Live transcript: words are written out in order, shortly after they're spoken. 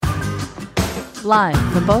Live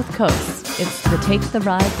from both coasts, it's the Take the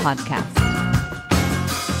Ride podcast.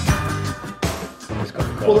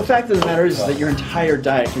 Well, the fact of the matter is that your entire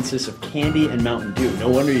diet consists of candy and Mountain Dew. No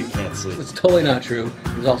wonder you can't sleep. It's totally not true.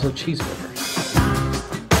 There's also cheeseburgers.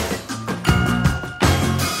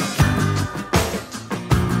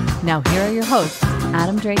 Now here are your hosts,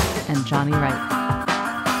 Adam Drake and Johnny Wright.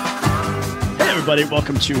 Hey everybody,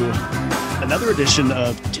 welcome to another edition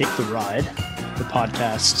of Take the Ride, the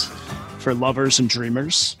podcast for lovers and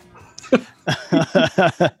dreamers.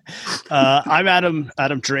 I'm Adam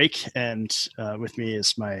Drake, and with me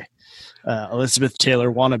is my Elizabeth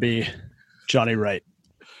Taylor wannabe, Johnny Wright.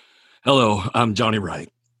 Hello, I'm Johnny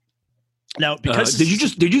Wright. Now, because did you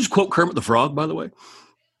just quote Kermit the Frog, by the way?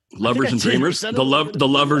 Lovers and dreamers, the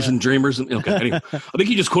lovers and dreamers. Okay, anyway, I think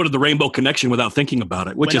you just quoted the Rainbow Connection without thinking about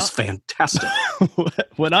it, which is fantastic.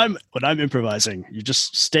 When I'm improvising, you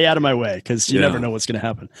just stay out of my way because you never know what's going to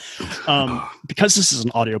happen. Because this is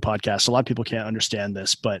an audio podcast, a lot of people can't understand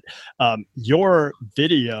this, but your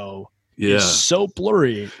video is so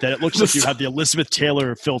blurry that it looks like you have the Elizabeth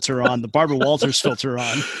Taylor filter on, the Barbara Walters filter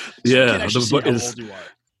on. So you can't actually see how old you are.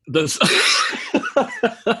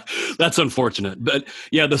 That's unfortunate, but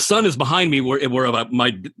yeah, the sun is behind me where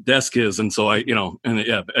my desk is, and so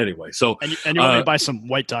anyway. So and you want me to buy some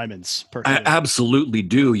white diamonds? I absolutely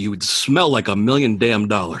do. You would smell like $1 million damn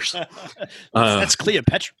dollars. That's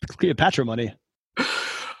Cleopatra money.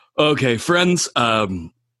 Okay, friends,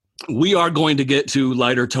 we are going to get to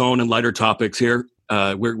lighter tone and lighter topics here.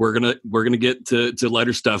 We're gonna get to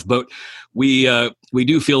lighter stuff, but we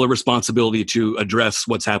do feel a responsibility to address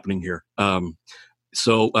what's happening here.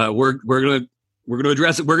 So we're gonna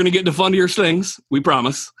address it. We're gonna get into funnier things, we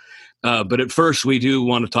promise. But at first, we do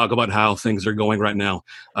want to talk about how things are going right now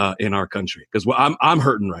in our country, because I'm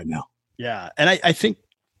hurting right now. Yeah, and I think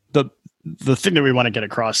the thing that we want to get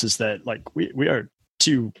across is that we are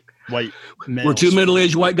two white males. We're two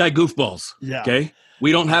middle-aged white guy goofballs. Yeah. Okay,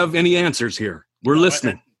 we don't have any answers here. We're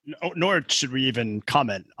listening. Nor should we even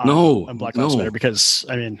comment on Black Lives Matter, because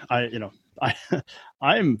I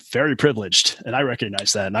am very privileged, and I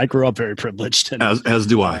recognize that, and I grew up very privileged, and as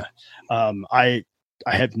do I. I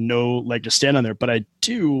have no leg to stand on there, but I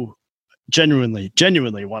do genuinely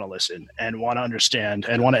want to listen and want to understand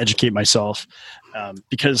and want to educate myself,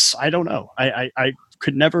 because I don't know. I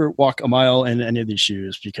could never walk a mile in any of these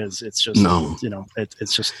shoes, because it's just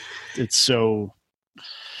it's so.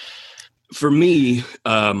 For me,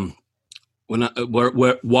 why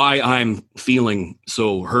I'm feeling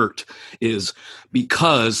so hurt is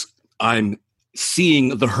because I'm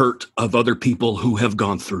seeing the hurt of other people who have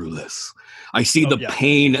gone through this. I see the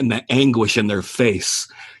pain and the anguish in their face,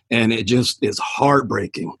 and it just is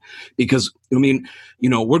heartbreaking. Because,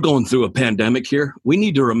 we're going through a pandemic here. We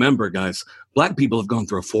need to remember, guys, Black people have gone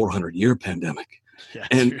through a 400-year pandemic,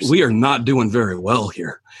 and seriously, we are not doing very well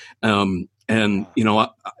here.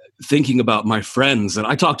 Thinking about my friends, and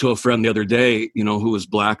I talked to a friend the other day, who was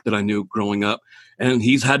Black that I knew growing up, and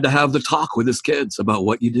he's had to have the talk with his kids about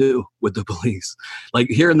what you do with the police. Like,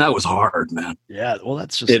 hearing that was hard, man. Yeah, well,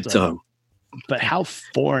 that's just but how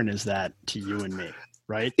foreign is that to you and me,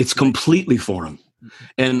 right? It's completely foreign.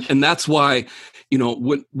 And that's why,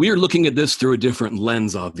 when we're looking at this through a different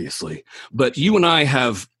lens, obviously, but you and I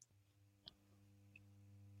have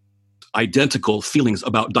identical feelings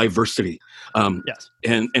about diversity, and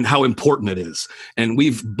how important it is. And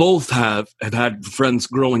we've both have had friends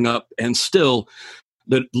growing up and still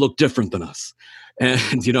that look different than us. And,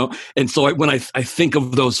 and so when I think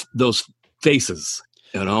of those faces,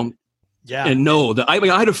 and know that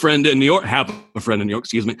I had a friend in New York,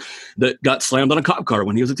 that got slammed on a cop car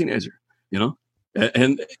when he was a teenager,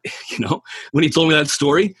 and when he told me that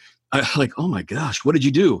story, I like, oh my gosh, what did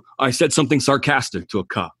you do? I said something sarcastic to a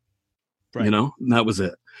cop. Right. And that was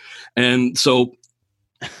it. And so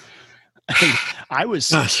I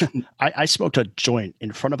smoked a joint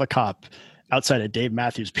in front of a cop outside a Dave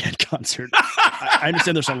Matthews Band concert. I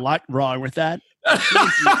understand there's a lot wrong with that. It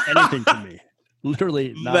didn't do anything to me.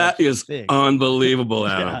 Literally not. That is unbelievable,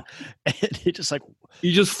 Adam. Yeah. And he just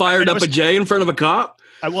you just fired up a J in front of a cop?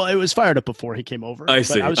 Well, it was fired up before he came over. I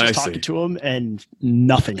see. I was just talking to him, and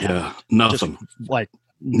nothing happened. Yeah, nothing. Just,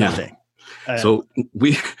 nothing. Yeah. So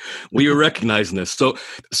we were recognizing this.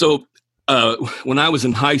 So when I was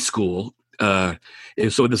in high school, so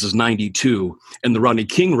this is 92, and the Rodney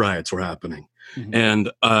King riots were happening. Mm-hmm.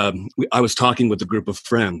 And I was talking with a group of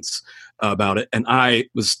friends about it, and I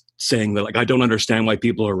was saying that I don't understand why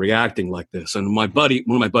people are reacting like this. And one of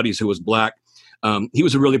my buddies who was Black, he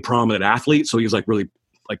was a really prominent athlete, so he was really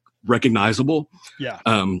recognizable. Yeah.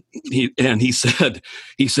 He said,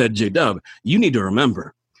 J-Dub, you need to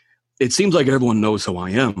remember, it seems like everyone knows who I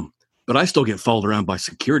am, but I still get followed around by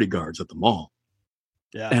security guards at the mall.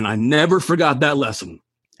 Yeah. And I never forgot that lesson.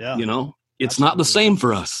 Yeah. You know, it's Absolutely. not the same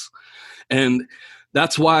for us. And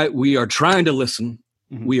that's why we are trying to listen.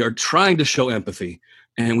 Mhm. We are trying to show empathy.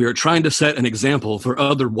 And we are trying to set an example for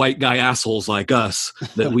other white guy assholes like us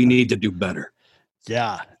that we need to do better.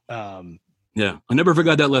 Yeah. Yeah. I never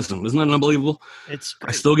forgot that lesson. Isn't that unbelievable? It's I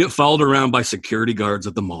great. still get followed around by security guards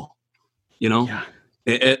at the mall. You know,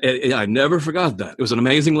 I never forgot that. It was an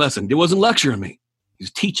amazing lesson. He wasn't lecturing me. He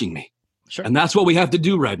was teaching me. Sure. And that's what we have to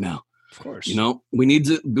do right now. Of course. You know, we need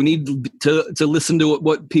to listen to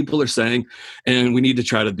what people are saying, and we need to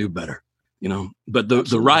try to do better. You know, but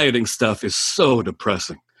the rioting stuff is so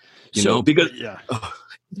depressing. You know, because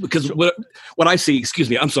what I see. Excuse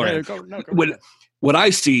me. I'm sorry. What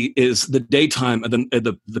I see is the daytime of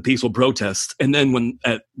the peaceful protests, and then when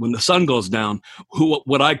the sun goes down,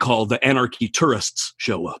 what I call the anarchy tourists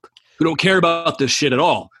show up, who don't care about this shit at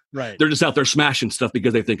all. Right. They're just out there smashing stuff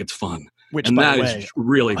because they think it's fun. Which, and by that the way, is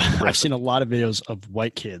really I've seen a lot of videos of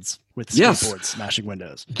white kids with skateboards smashing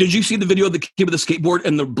windows. Did you see the video of the kid with the skateboard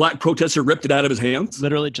and the black protester ripped it out of his hands?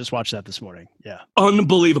 Literally just watched that this morning. Yeah.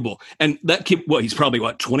 Unbelievable. And that kid, he's probably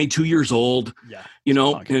 22 years old. Yeah. You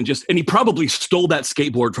know, and he probably stole that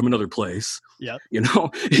skateboard from another place. Yeah. You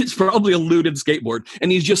know, it's probably a looted skateboard, and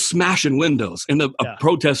he's just smashing windows. And a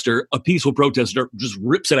peaceful protester, just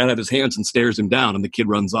rips it out of his hands and stares him down, and the kid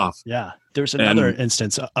runs off. Yeah. There's another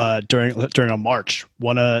instance during a march.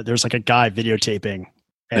 There's like a guy videotaping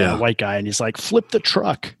a white guy, and he's like, "Flip the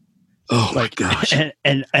truck." Oh my gosh.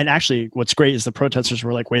 And actually what's great is the protesters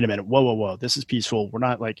were like, wait a minute, whoa, this is peaceful. We're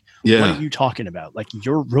not like, what are you talking about? Like,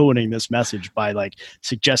 you're ruining this message by like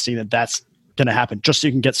suggesting that that's going to happen just so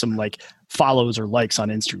you can get some like follows or likes on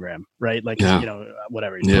Instagram, right? Like, you know,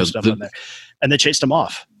 whatever, you post stuff on there. And they chased him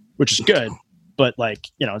off, which is good. But like,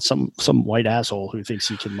 you know, some white asshole who thinks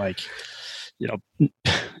he can like, you know,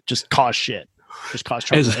 just cause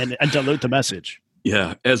trouble and dilute the message.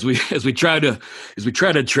 Yeah, as we try to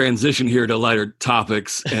transition here to lighter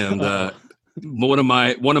topics, and one of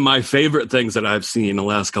my favorite things that I've seen in the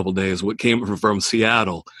last couple of days, what came from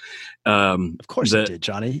Seattle. Of course it did,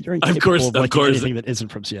 Johnny. You're of course, anything that isn't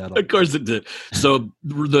from Seattle. Of course it did. So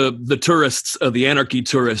the tourists, the anarchy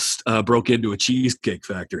tourists, broke into a cheesecake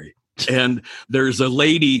factory, and there's a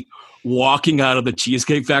lady walking out of the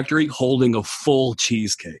cheesecake factory holding a full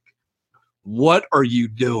cheesecake. What are you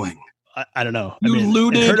doing? I don't know. You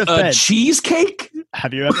looted a cheesecake?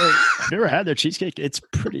 Have you ever had their cheesecake? It's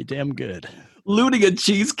pretty damn good. Looting a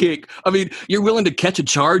cheesecake. I mean, you're willing to catch a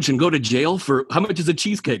charge and go to jail for how much does a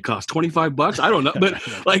cheesecake cost? $25? I don't know, but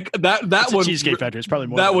like that one. Cheesecake factory is probably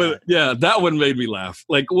more. That one, that one made me laugh.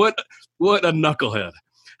 Like what a knucklehead.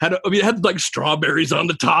 It had like strawberries on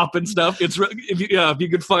the top and stuff. It's if you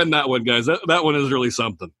could find that one, guys, that one is really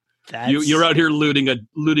something. You're out here looting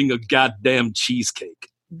a goddamn cheesecake.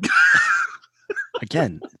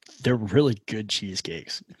 Again, they're really good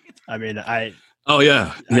cheesecakes. I mean, I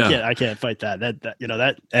can't fight that.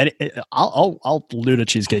 I'll loot a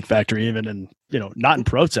cheesecake factory even in, you know, not in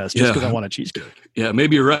protest just because I want a cheesecake. Yeah,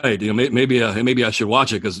 maybe you're right. You know, maybe I should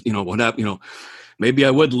watch it because, you know, what happened. You know, maybe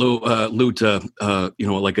I would loot you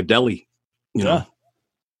know, like a deli. You know,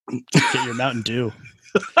 get your Mountain Dew.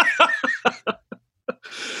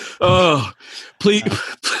 Oh,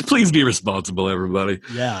 please be responsible, everybody.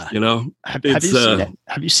 Yeah. You know, have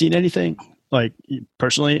you seen anything like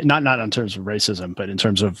personally, not in terms of racism, but in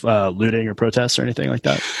terms of looting or protests or anything like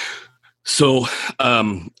that? So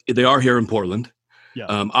they are here in Portland.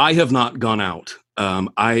 Yeah. I have not gone out.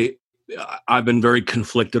 I've been very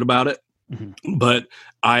conflicted about it, but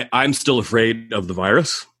I'm still afraid of the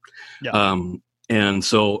virus. Yeah. And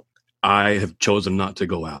so I have chosen not to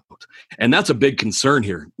go out. And that's a big concern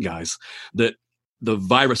here, guys, that the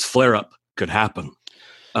virus flare-up could happen.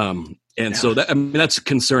 So that's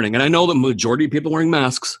concerning. And I know the majority of people are wearing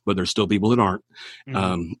masks, but there's still people that aren't.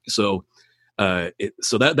 So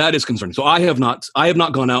that is concerning. So I have not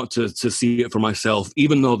gone out to see it for myself,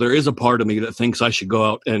 even though there is a part of me that thinks I should go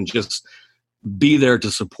out and just be there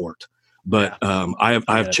to support. But I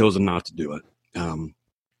have chosen not to do it. I'm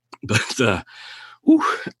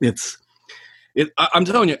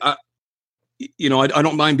telling you, I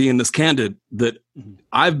don't mind being this candid that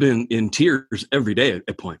I've been in tears every day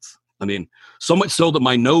at points. I mean, so much so that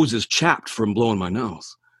my nose is chapped from blowing my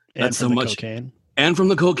nose. That's so much. Cocaine. And from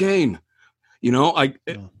the cocaine. You know,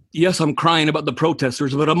 yes, I'm crying about the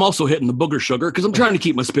protesters, but I'm also hitting the booger sugar because I'm trying to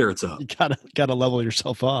keep my spirits up. You gotta level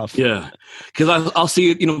yourself off. Yeah, because I'll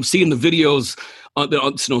see it. Seeing the videos,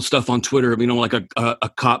 stuff on Twitter. Like a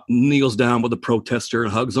cop kneels down with a protester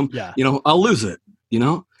and hugs them. Yeah. I'll lose it.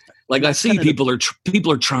 Like I see people are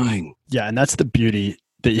trying. Yeah, and that's the beauty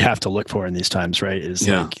that you have to look for in these times, right? Is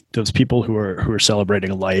like those people who are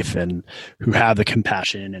celebrating life and who have the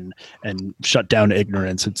compassion and shut down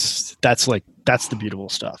ignorance. That's the beautiful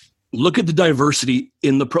stuff. Look at the diversity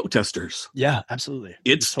in the protesters. Yeah, absolutely.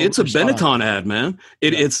 It's a Benetton ad, man.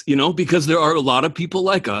 It's because there are a lot of people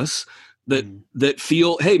like us that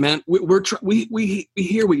feel, hey, man, we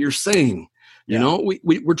hear what you're saying.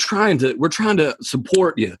 We're trying to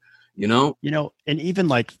support you. And even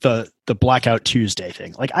like the Blackout Tuesday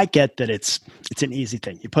thing, like I get that it's an easy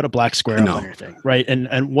thing. You put a black square on your thing, right?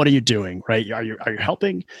 And what are you doing, right? Are you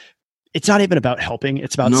helping? It's not even about helping.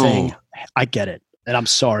 It's about saying, I get it, and I'm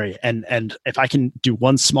sorry. And if I can do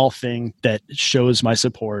one small thing that shows my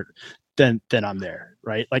support, then I'm there,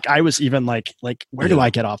 right? Like I was even like where do I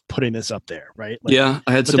get off putting this up there, right? Like, I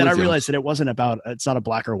had. But then I realized that it's not a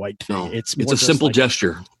black or white thing. No, it's a simple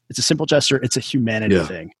gesture. It's a simple gesture. It's a humanity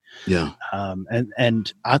thing. Yeah.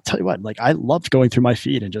 And I'll tell you what, like I loved going through my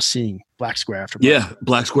feed and just seeing black square after black square.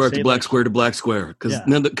 Black square after black square to black square. Because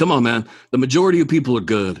come on, man, the majority of people are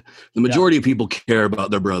good. The majority of people care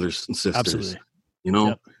about their brothers and sisters.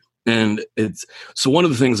 Absolutely. And it's so one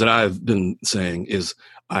of the things that I've been saying is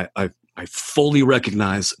I fully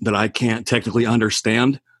recognize that I can't technically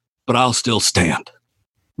understand, but I'll still stand.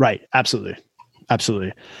 Right. Absolutely.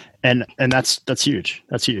 And that's huge.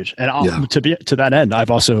 That's huge. And to that end, I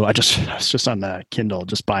was just on the Kindle,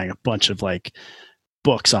 just buying a bunch of like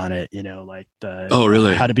books on it, like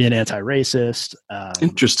How to Be an Anti-Racist.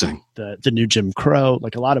 Interesting. The new Jim Crow,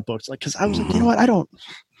 like a lot of books, like, cause I was like, you know what? I don't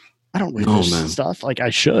read this stuff. Like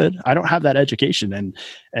I should, I don't have that education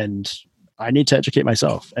and I need to educate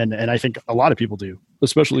myself. And I think a lot of people do,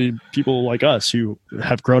 especially people like us who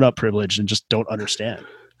have grown up privileged and just don't understand.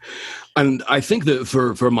 And I think that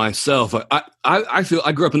for myself, I feel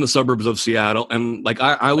I grew up in the suburbs of Seattle, and like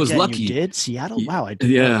I was lucky. You did Seattle? Wow! I'm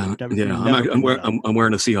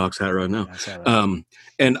wearing a Seahawks hat right now.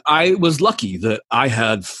 And I was lucky that I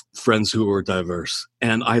had friends who were diverse,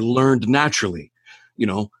 and I learned naturally,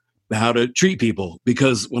 how to treat people.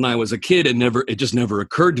 Because when I was a kid, it just never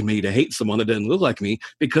occurred to me to hate someone that didn't look like me,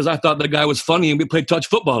 because I thought the guy was funny and we played touch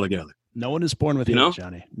football together. No one is born with hate,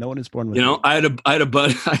 Johnny. No one is born with hate. I had a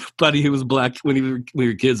buddy who was black when we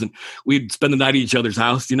were kids, and we'd spend the night at each other's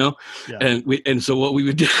house, and so what we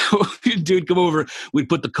would do, we'd come over, we'd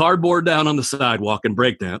put the cardboard down on the sidewalk and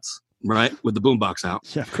break dance, right, with the boombox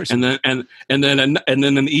out. Yeah, of course. And then in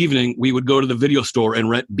the evening we would go to the video store and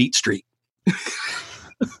rent Beat Street.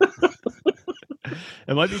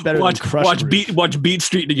 It might be better than watch Beat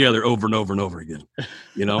Street together over and over and over again,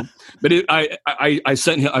 But I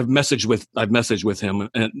sent him. I've messaged with him,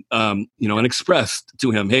 and and expressed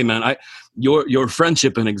to him, hey man, your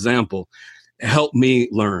friendship and example helped me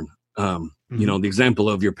learn. The example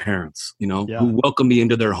of your parents, who welcomed me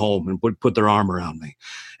into their home and would put their arm around me.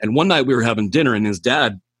 And one night we were having dinner, and his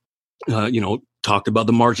dad, talked about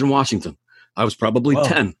the March in Washington. I was probably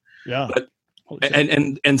 10. Yeah. But,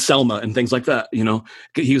 and Selma and things like that,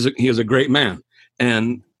 he was a great man.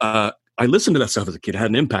 And I listened to that stuff as a kid. It had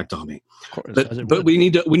an impact on me. Of course, but we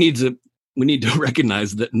need to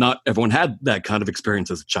recognize that not everyone had that kind of experience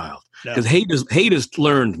as a child. Because hate is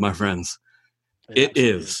learned, my friends. It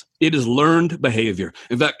is learned behavior.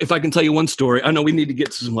 In fact, if I can tell you one story, I know we need to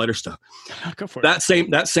get to some lighter stuff. Go for it. That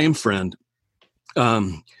same friend,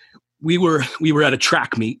 we were at a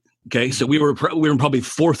track meet. Okay, so we were in probably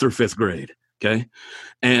 4th or 5th grade. Okay.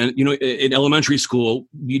 And, in elementary school,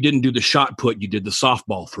 you didn't do the shot put, you did the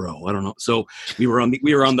softball throw. I don't know. So we were on the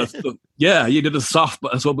you did the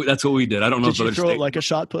softball. That's what we did. I don't know. Did you throw it like a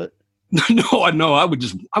shot put? No. I would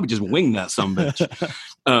just wing that sumbitch.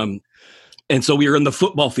 And so we were in the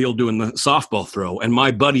football field doing the softball throw, and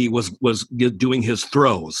my buddy was doing his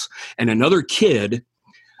throws, and another kid,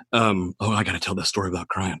 I got to tell that story without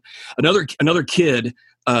crying. Another kid,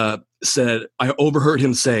 said, I overheard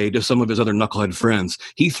him say to some of his other knucklehead friends,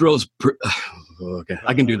 he throws, okay,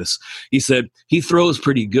 I can do this. He said, he throws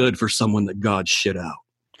pretty good for someone that God shit out.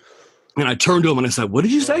 And I turned to him and I said, what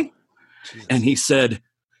did you say? Jesus. And he said,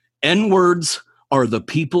 N-words are the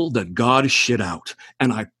people that God shit out.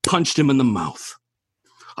 And I punched him in the mouth.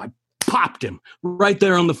 I popped him right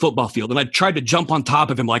there on the football field. And I tried to jump on top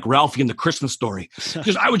of him like Ralphie in the Christmas Story.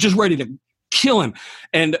 Because I was just ready to kill him.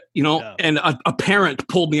 And, and a parent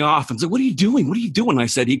pulled me off and said, what are you doing? What are you doing? And I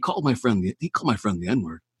said, he called my friend the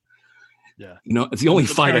N-word. Yeah. It's the only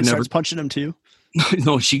fight I never starts punching him too.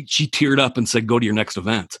 No, she teared up and said, go to your next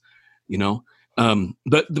event,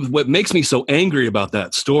 But what makes me so angry about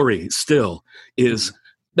that story still is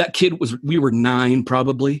that kid we were 9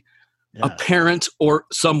 probably. Yeah. A parent or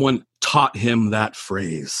someone taught him that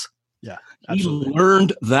phrase. Yeah, absolutely. He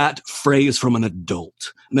learned that phrase from an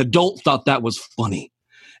adult. An adult thought that was funny.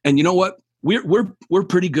 And you know what? We're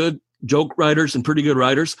pretty good joke writers and pretty good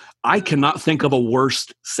writers. I cannot think of a worse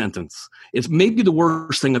sentence. It's maybe the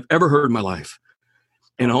worst thing I've ever heard in my life.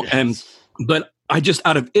 You know, but I just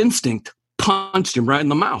out of instinct punched him right in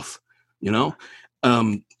the mouth, you know?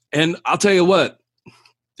 And I'll tell you what,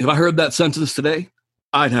 if I heard that sentence today,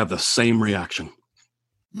 I'd have the same reaction.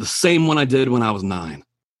 The same one I did when I was 9.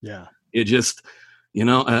 Yeah. It just, you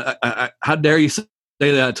know, how dare you say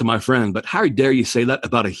that to my friend, but how dare you say that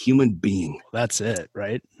about a human being? That's it,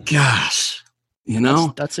 right? Gosh, you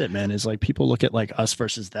know? That's it, man. It's like people look at like us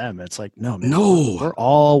versus them. It's like, no, man. No. We're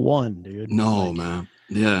all one, dude. No, like, man.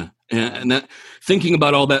 Yeah. And that thinking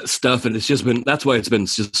about all that stuff, and it's just been, that's why it's been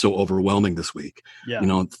just so overwhelming this week, you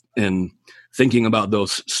know, and thinking about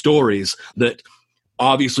those stories that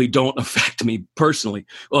obviously don't affect me personally.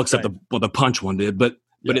 Well, except the punch one did, but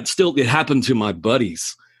it happened to my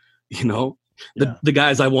buddies, you know, the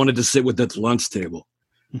guys I wanted to sit with at the lunch table,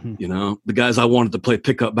 you know, the guys I wanted to play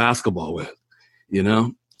pickup basketball with, you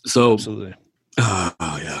know? So, absolutely.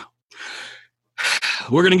 Yeah.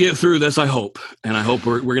 We're going to get through this, I hope. And I hope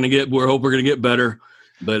we're going to get better.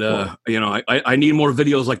 But, you know, I need more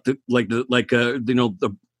videos like you know,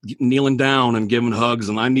 the kneeling down and giving hugs.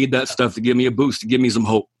 And I need that stuff to give me a boost, to give me some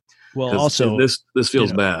hope. Well, also this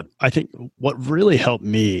feels bad. I think what really helped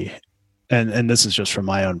me, and this is just from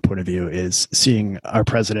my own point of view, is seeing our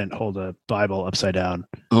president hold a Bible upside down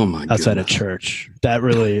outside a church. That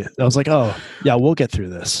really, I was like, oh yeah, we'll get through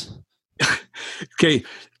this. Okay.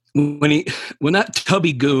 When that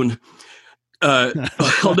tubby goon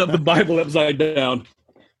held up the Bible upside down,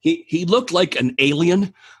 he looked like an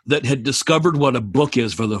alien that had discovered what a book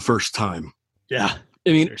is for the first time. Yeah. I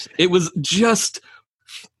mean, it was just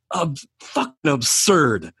fucking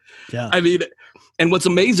absurd. Yeah. I mean, and what's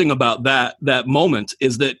amazing about that moment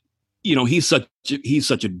is that, you know, he's such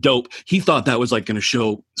a dope. He thought that was like going to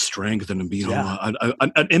show strength and be, you know,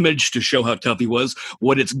 an image to show how tough he was.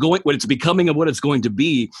 What it's becoming and what it's going to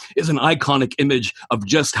be is an iconic image of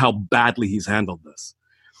just how badly he's handled this.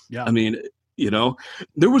 Yeah. I mean, you know,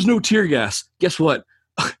 there was no tear gas. Guess what?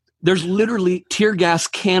 There's literally tear gas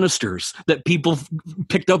canisters that people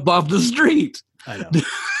picked up off the street. I know.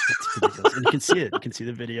 It's ridiculous. And you can see it. You can see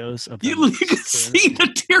the videos of you can see the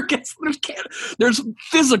tear gas. There's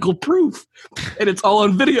physical proof, and it's all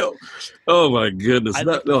on video. Oh my goodness! I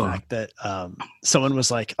like the fact that someone was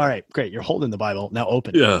like, "All right, great, you're holding the Bible now.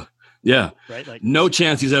 Open." Yeah. Right. Like, no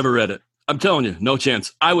chance he's ever read it. I'm telling you, no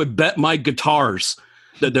chance. I would bet my guitars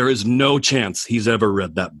that there is no chance he's ever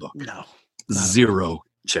read that book. No, zero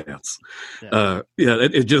chance.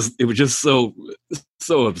 It was just so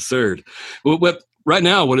absurd. What right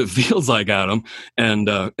now, what it feels like, Adam and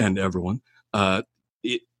everyone,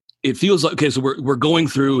 it feels like, okay, so we're going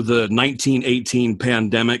through the 1918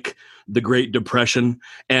 pandemic, the Great Depression,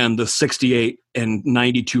 and the 68 and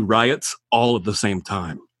 92 riots all at the same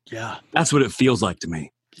time. Yeah, that's what it feels like to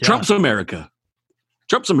me. Yeah. Trump's America,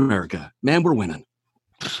 man, we're winning.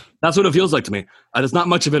 That's what it feels like to me. It's not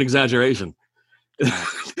much of an exaggeration.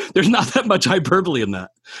 There's not that much hyperbole in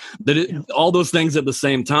that. All those things at the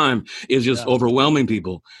same time is just overwhelming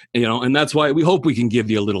people, you know. And that's why we hope we can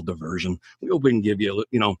give you a little diversion. We hope we can give you,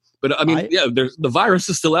 you know. But I mean, the virus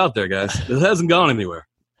is still out there, guys. It hasn't gone anywhere.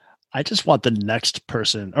 I just want the next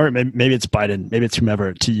person, or maybe it's Biden, maybe it's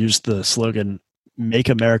whomever, to use the slogan "Make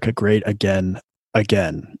America Great Again."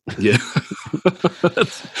 Yeah.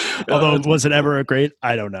 Although was it ever a great?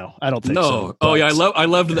 I don't know. I don't think so. Oh yeah, I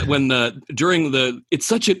loved that when during the it's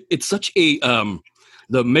such a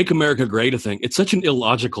the Make America Great thing. It's such an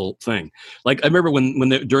illogical thing. Like I remember when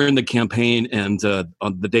during the campaign and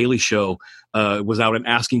on the Daily Show was out and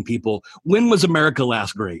asking people, when was America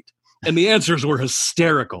last great? And the answers were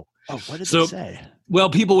hysterical. Oh, what did they say? Well,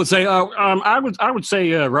 people would say, I would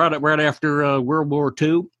say right after World War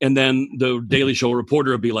II, and then the Daily Show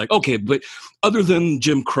reporter would be like, okay, but other than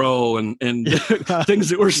Jim Crow and things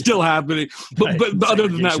that were still happening, but other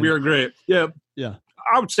than that, we are great. Yeah.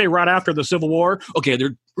 I would say right after the Civil War. Okay,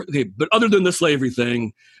 but other than the slavery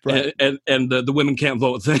thing and the women can't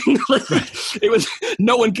vote thing, it was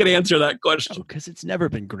no one can answer that question because it's never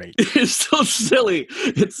been great. It's so silly.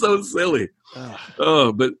 It's so silly.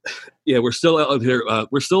 But yeah, we're still out here.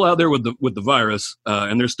 We're still out there with the virus,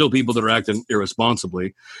 and there's still people that are acting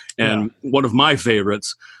irresponsibly. And one of my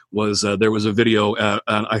favorites was there was a video, and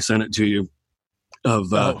I sent it to you.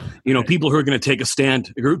 Of people who are going to take a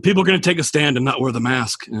stand. People are going to take a stand and not wear the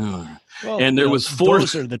mask. And there was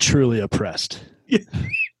those are the truly oppressed.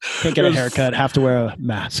 Can't get a haircut, have to wear a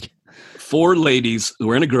mask. 4 ladies who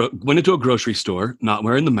went into a grocery store, not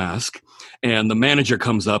wearing the mask, and the manager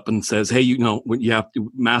comes up and says, "Hey,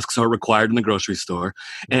 masks are required in the grocery store."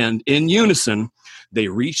 And in unison, they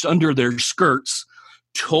reached under their skirts,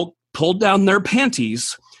 pulled down their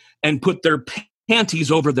panties, and put their panties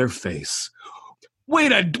over their face. Way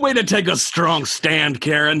to take a strong stand,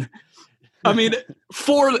 Karen. I mean,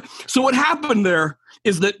 so what happened there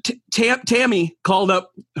is that Tammy called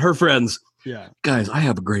up her friends. Yeah, guys, I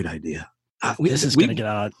have a great idea. This is going to get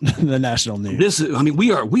out the national news.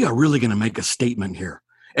 We are really going to make a statement here.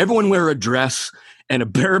 Everyone wear a dress and a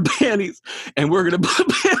pair of panties, and we're going to put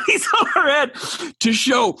panties on our head to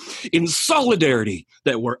show in solidarity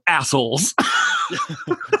that we're assholes.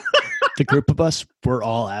 The group of us, we're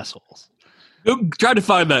all assholes. Try to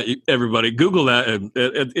find that, everybody. Google that, and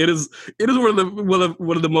it is one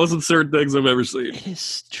of the most absurd things I've ever seen. It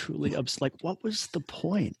is truly absurd. Like, what was the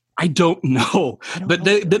point? I don't know, but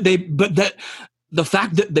the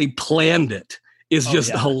fact that they planned it is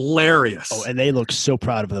just hilarious. Oh, and they look so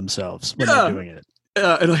proud of themselves when they're doing it.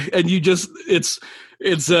 And you just you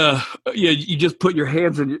just put your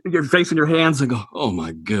hands in your face in your hands and go, "Oh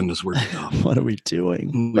my goodness, we're dumb. What are we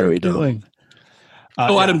doing? What are we doing?"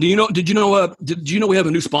 Adam, did you know we have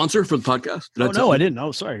a new sponsor for the podcast? I didn't.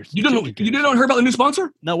 Oh, sorry. You didn't hear about the new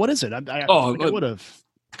sponsor? No, what is it? I would have.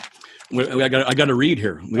 I got to read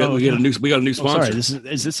here. We got a new sponsor.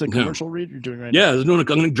 Sorry, is this a commercial read you're doing right now? Yeah, I'm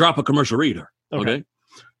going to drop a commercial reader. Okay.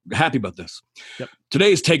 Happy about this. Yep.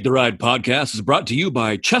 Today's Take the Ride podcast is brought to you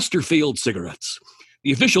by Chesterfield Cigarettes,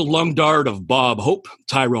 the official lung dart of Bob Hope,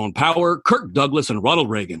 Tyrone Power, Kirk Douglas, and Ronald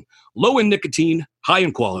Reagan. Low in nicotine, high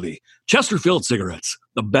in quality. Chesterfield Cigarettes,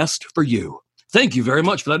 the best for you. Thank you very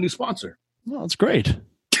much for that new sponsor. Well, it's great.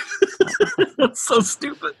 That's so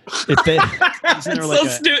stupid. It's so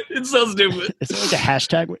stupid. Is there like a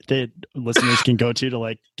hashtag that listeners can go to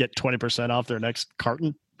like get 20% off their next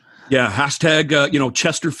carton? Yeah, hashtag,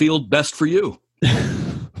 Chesterfield best for you.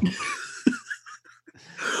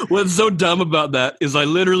 What's so dumb about that is I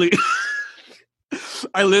literally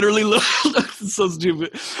so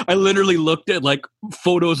stupid. I literally looked at like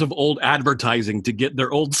photos of old advertising to get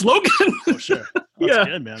their old slogan. Oh, sure. That's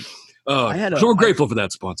good, man. So we're grateful for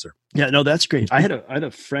that sponsor. Yeah, no, that's great. I had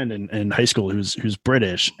a friend in high school who's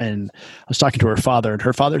British, and I was talking to her father, and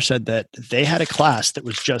her father said that they had a class that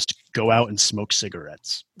was just go out and smoke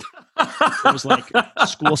cigarettes. It was like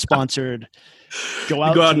school sponsored. Go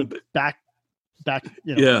out to the back,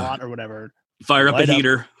 lot or whatever. Fire up a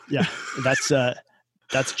heater. Yeah, that's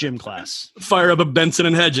gym class. Fire up a Benson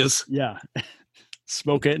and Hedges. Yeah,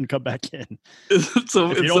 smoke it and come back in. So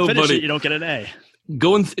if you don't finish it, you don't get an A.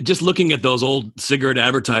 Just looking at those old cigarette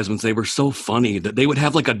advertisements, they were so funny that they would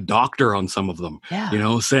have like a doctor on some of them,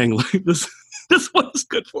 saying like this one is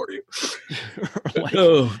good for you. Like,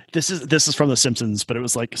 this is from The Simpsons, but it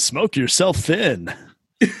was like smoke yourself thin.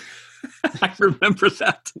 I remember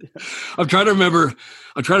that. I'm trying to remember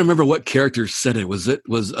what character said it. It was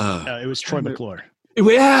Troy McClure.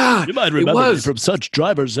 Yeah, you might remember me from such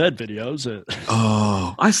driver's ed videos.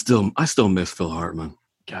 I still miss Phil Hartman.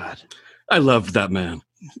 God. I loved that man.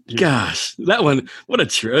 Gosh, that one, what a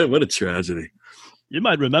tragedy. You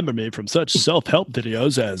might remember me from such self-help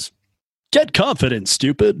videos as "Get confident,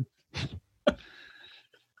 stupid."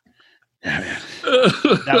 Yeah, man.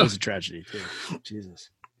 That was a tragedy too. Jesus.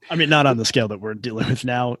 I mean, not on the scale that we're dealing with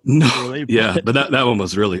now. No, really, but that one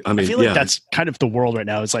was really, I feel like that's kind of the world right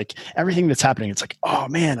now. It's like everything that's happening. It's like, oh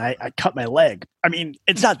man, I cut my leg. I mean,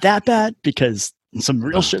 it's not that bad because some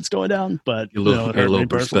real shit's going down, but a little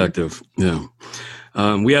perspective. Yeah.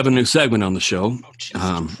 We have a new segment on the show. Oh,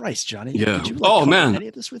 Jesus Christ, Johnny. Yeah. Did you any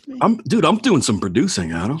of this with me? I'm doing some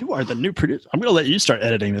producing, Adam. You are the new producer. I'm going to let you start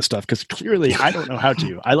editing this stuff because clearly I don't know how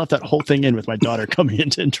to. I left that whole thing in with my daughter coming in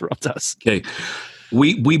to interrupt us. Okay.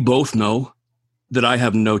 We both know that I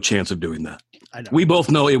have no chance of doing that. I know. We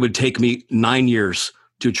both know it would take me 9 years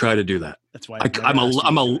to try to do that. That's why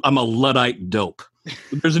I'm a Luddite dope.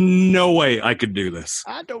 There's no way I could do this.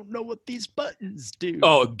 I don't know what these buttons do.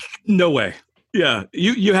 Oh, no way. Yeah,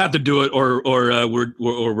 you have to do it, or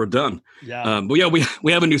we're done. Yeah. But yeah,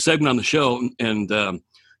 we have a new segment on the show, and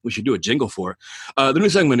we should do a jingle for it. The new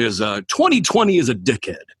segment is 2020 is a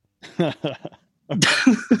dickhead.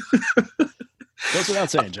 Goes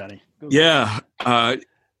without saying, Johnny. Yeah.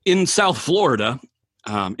 In South Florida,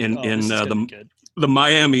 the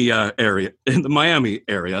Miami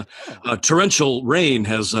area, torrential rain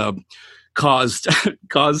has caused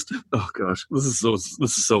oh gosh, this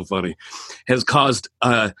is so funny, has caused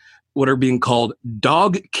what are being called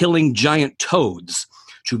dog killing giant toads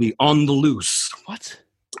to be on the loose. What?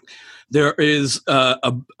 There is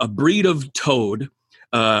a breed of toad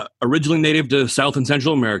originally native to South and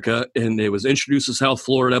Central America, and it was introduced to South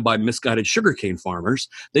Florida by misguided sugarcane farmers.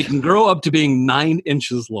 They can grow up to being 9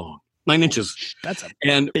 inches long. 9 inches. That's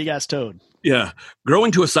a big-ass toad. Yeah.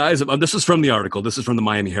 Growing to a size of, this is from the article, this is from the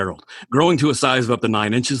Miami Herald. Growing to a size of up to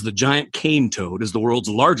 9 inches, the giant cane toad is the world's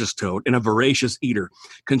largest toad and a voracious eater,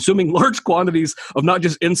 consuming large quantities of not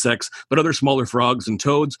just insects, but other smaller frogs and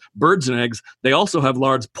toads, birds and eggs. They also have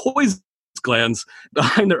large poison glands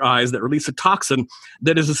behind their eyes that release a toxin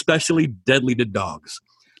that is especially deadly to dogs.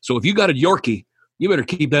 So if you got a Yorkie, you better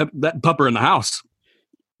keep that pupper in the house.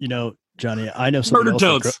 You know, Johnny, I know something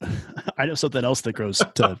else. I know something else that grows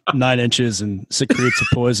to 9 inches and secretes a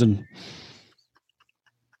poison.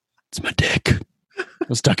 It's my dick. I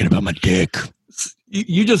was talking about my dick.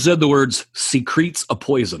 You just said the words secretes a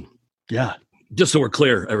poison. Yeah. Just so we're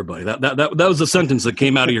clear, everybody. That was a sentence that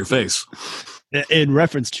came out of your face. In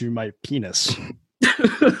reference to my penis.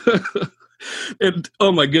 And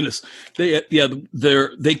oh my goodness, they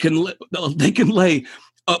can lay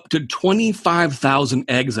up to 25,000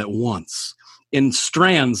 eggs at once in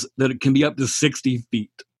strands that can be up to 60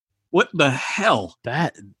 feet. What the hell?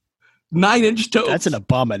 That 9-inch toads. That's an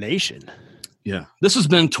abomination. Yeah, this has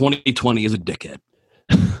been 2020 as a dickhead.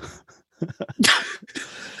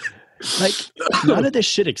 Like none of this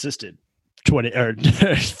shit existed 4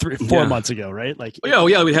 months ago, right? Like, yeah,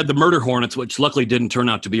 we had the murder hornets, which luckily didn't turn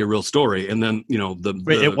out to be a real story, and then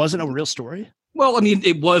it wasn't a real story. Well, I mean,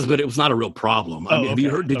 it was, but it was not a real problem. I mean, have you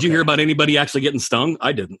heard? Did you hear about anybody actually getting stung?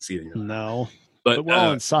 I didn't see it. No, but we're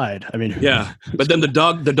all inside. I mean, yeah. But then the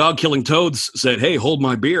dog killing toads said, "Hey, hold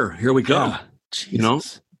my beer. Here we go." Yeah,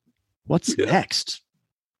 what's next?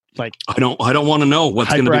 Like, I don't want to know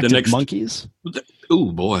what's going to be the next monkeys.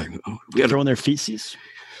 Oh boy, we throwing their feces.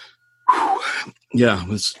 Yeah,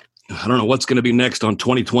 I don't know what's going to be next on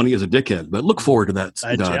 2020 as a dickhead, but look forward to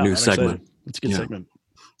that new segment. It's a good segment.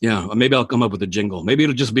 Yeah, maybe I'll come up with a jingle. Maybe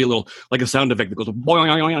it'll just be a little like a sound effect that goes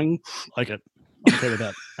boing. Like it. I'm okay with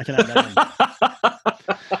that. I can add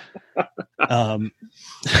that in.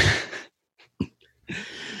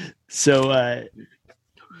 So,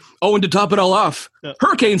 and to top it all off,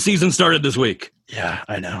 hurricane season started this week. Yeah,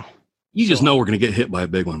 I know. You just know we're going to get hit by a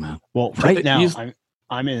big one, man. Well, right now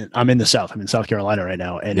I'm in the South. I'm in South Carolina right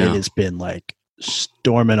now, and it has been like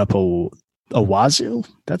storming up a wazoo.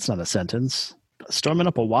 That's not a sentence. Storming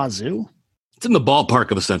up a wazoo. It's in the ballpark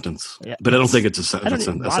of a sentence, but I don't think it's a sentence.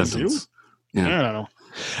 Yeah. I don't know.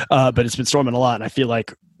 But it's been storming a lot, and I feel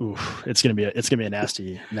like it's gonna be a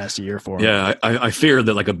nasty year for them. Yeah, I fear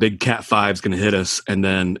that like a big Cat 5 is gonna hit us, and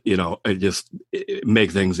then it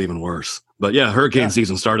make things even worse. But yeah, hurricane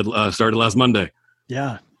season started last Monday.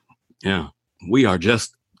 Yeah, we are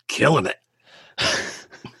just killing it.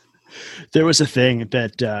 There was a thing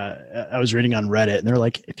that I was reading on Reddit, and they're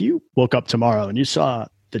like, if you woke up tomorrow and you saw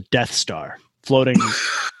the Death Star floating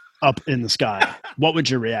up in the sky, what would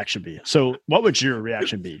your reaction be? So what would your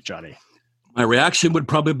reaction be, Johnny? My reaction would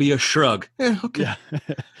probably be a shrug. Yeah, okay. Yeah.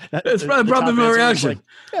 That's probably my reaction. Like,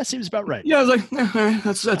 yeah, seems about right. Yeah, I was like,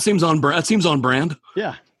 that seems on brand. That seems on brand.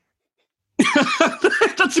 Yeah.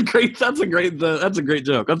 That's a great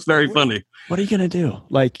joke. That's very funny. What are you going to do?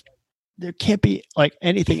 Like, there can't be like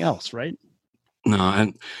anything else, right?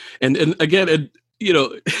 No. And again,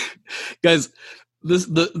 guys,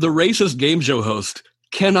 the racist game show host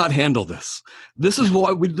cannot handle this. This is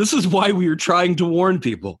why we are trying to warn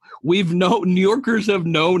people. New Yorkers have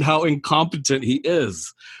known how incompetent he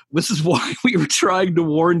is. This is why we were trying to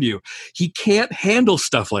warn you. He can't handle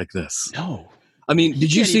stuff like this. No. I mean,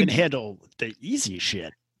 did you even handle the easy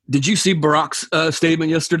shit? Did you see Barack's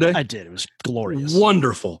statement yesterday? I did. It was glorious.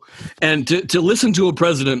 Wonderful. And to listen to a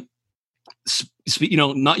president speak,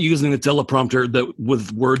 not using the teleprompter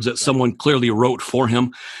with words that someone clearly wrote for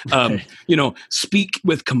him, speak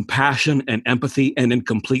with compassion and empathy and in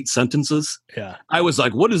complete sentences. Yeah. I was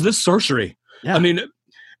like, what is this sorcery? Yeah. I mean,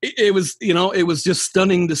 it was just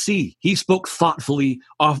stunning to see. He spoke thoughtfully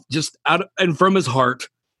just out and from his heart.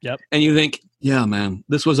 Yep. And you think, yeah, man,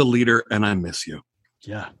 this was a leader and I miss you.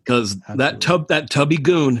 Yeah. Because that tubby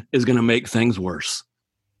goon is going to make things worse.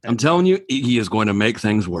 I'm telling you, he is going to make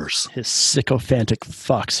things worse. His sycophantic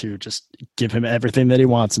fucks who just give him everything that he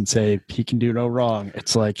wants and say he can do no wrong.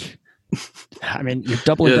 It's like, I mean, you're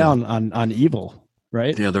doubling down on evil,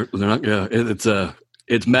 right? Yeah, they're not. Yeah,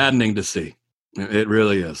 it's maddening to see. It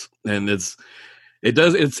really is, and it's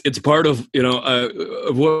part of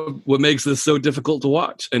of what makes this so difficult to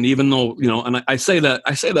watch. And even though and I say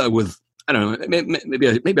that with, I don't know,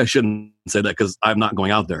 maybe I shouldn't say that because I'm not going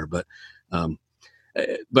out there, but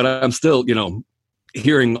I'm still,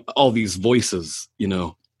 hearing all these voices,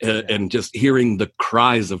 and just hearing the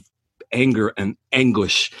cries of anger and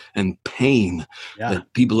anguish and pain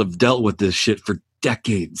that people have dealt with this shit for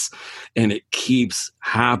decades, and it keeps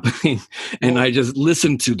happening. And I just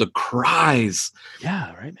listen to the cries.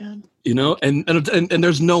 Yeah, right, man. You know, and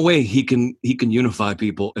there's no way he can unify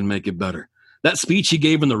people and make it better. That speech he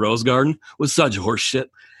gave in the Rose Garden was such horse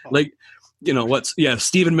shit. Like, you know,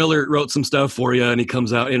 Stephen Miller wrote some stuff for you, and he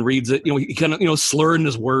comes out and reads it. You know, he kind of, slurring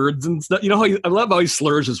his words and stuff. You know I love how he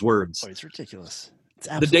slurs his words. Oh, it's ridiculous.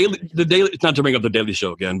 The Daily, not to bring up the Daily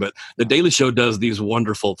Show again, but the Daily Show does these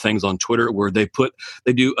wonderful things on Twitter where they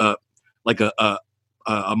do a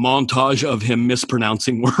montage of him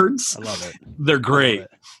mispronouncing words. I love it. They're great.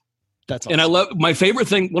 That's awesome. And I love one of my favorite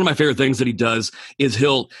things that he does is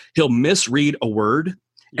he'll misread a word,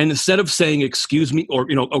 and instead of saying excuse me or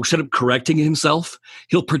instead of correcting himself,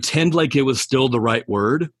 he'll pretend like it was still the right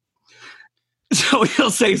word. So he'll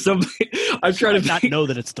say something. I'm trying to not know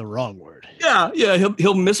that it's the wrong word. Yeah.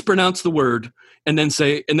 He'll mispronounce the word and then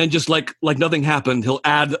just like nothing happened, he'll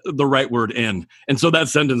add the right word in, and so that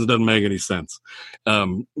sentence doesn't make any sense.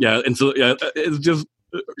 It's just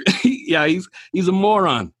he's a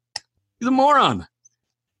moron. He's a moron.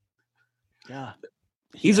 Yeah.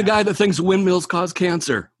 He's a guy that thinks windmills cause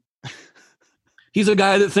cancer. He's a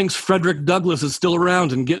guy that thinks Frederick Douglass is still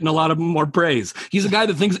around and getting a lot of more praise. He's a guy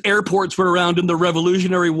that thinks airports were around in the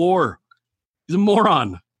Revolutionary War. He's a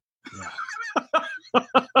moron. Yeah.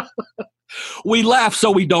 We laugh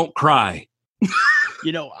so we don't cry.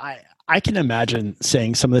 I can imagine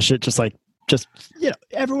saying some of this shit just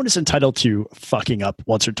everyone is entitled to fucking up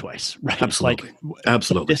once or twice, right? Absolutely.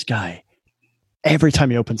 Absolutely. This guy, every time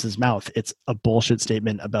he opens his mouth, it's a bullshit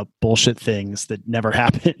statement about bullshit things that never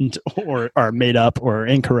happened or are made up or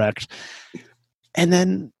incorrect. And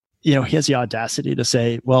then, he has the audacity to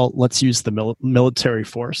say, well, let's use the military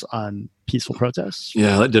force on peaceful protests.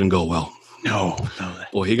 Yeah, that didn't go well. No.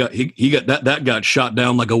 Boy, he got that got shot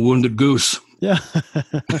down like a wounded goose. Yeah.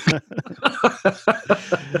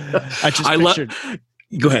 I pictured.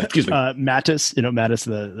 Go ahead. Excuse me. Mattis,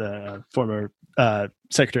 the former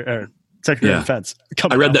Secretary of Defense.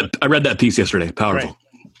 I read that piece yesterday. Powerful.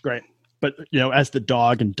 Great. But as the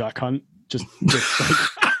dog and duck hunt, just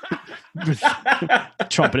with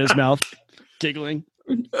Trump in his mouth, giggling.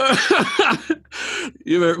 We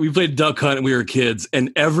played duck hunt and we were kids,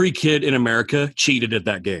 and every kid in America cheated at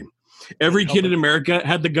that game. Every kid in America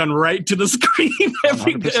had the gun right to the screen.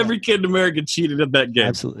 Every kid in America cheated at that game.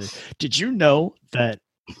 Absolutely. Did you know that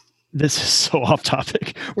this is so off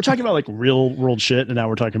topic? We're talking about like real world shit, and now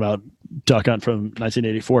we're talking about duck hunt from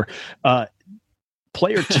 1984.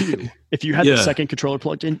 Player 2, if you had the second controller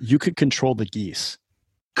plugged in, you could control the geese.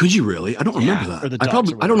 Could you really? I don't remember that. Or the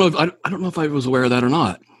I don't know if I was aware of that or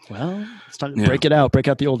not. Well, it's time to break it out. Break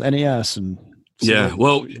out the old NES and.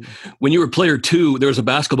 Well, when you were player 2, there was a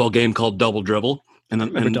basketball game called Double Dribble.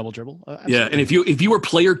 And Double Dribble? And if you were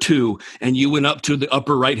player 2 and you went up to the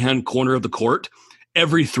upper right-hand corner of the court,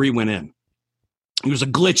 every 3 went in. There was a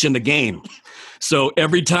glitch in the game. So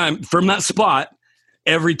every time, from that spot,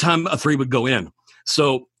 every time a 3 would go in.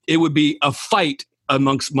 So it would be a fight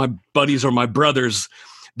amongst my buddies or my brothers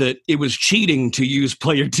that it was cheating to use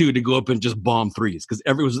player 2 to go up and just bomb 3s because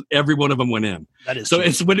every one of them went in. That is so cheating.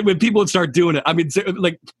 It's when people would start doing it. I mean,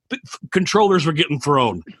 like controllers were getting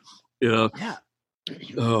thrown. Yeah.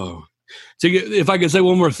 Oh, so if I could say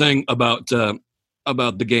one more thing about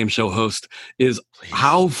the game show host is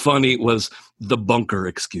how funny was the bunker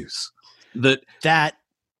excuse. That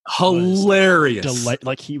hilarious.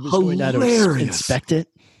 Like he was going out to inspect it.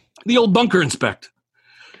 The old bunker inspect.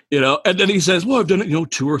 And then he says, well, I've done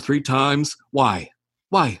it, 2 or 3 times. Why?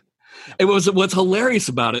 What's hilarious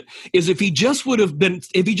about it is if he just would have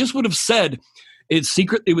said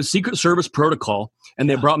it was Secret Service protocol and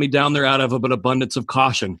they brought me down there out of an abundance of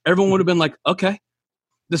caution, everyone would have been like, okay.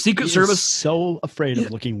 The Secret Service is so afraid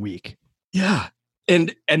of looking weak. Yeah.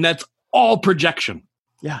 And that's all projection.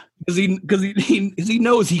 Yeah. Because he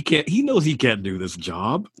knows he can't do this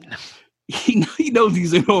job. He knows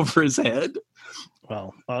he's in over his head.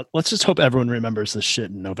 Well, let's just hope everyone remembers this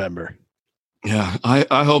shit in November. Yeah,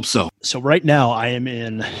 I hope so. So right now I am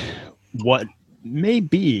in what may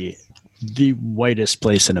be the whitest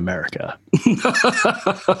place in America.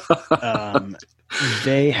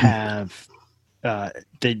 They have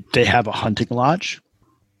they have a hunting lodge.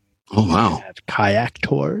 Oh wow! They have kayak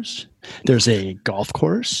tours. There's a golf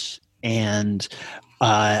course, and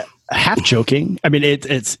half joking. I mean,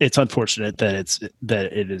 it's unfortunate that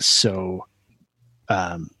it is so.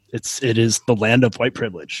 It is the land of white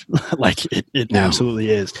privilege. Like it absolutely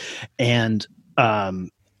is. And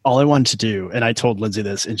all I wanted to do, and I told Lindsay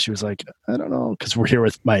this, and she was like, I don't know, because we're here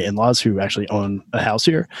with my in-laws who actually own a house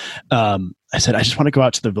here. I said, I just want to go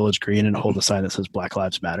out to the Village Green and hold a sign that says Black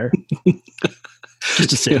Lives Matter. Just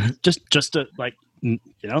to say, just to like,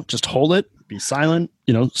 just hold it, be silent,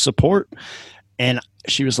 support. And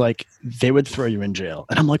she was like, they would throw you in jail.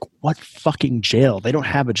 And I'm like, what fucking jail? They don't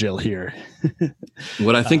have a jail here.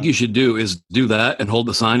 What I think you should do is do that and hold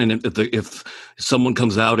the sign. And if someone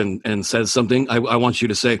comes out and says something, I want you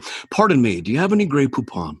to say, pardon me, do you have any Grey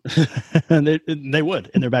Poupon? And they would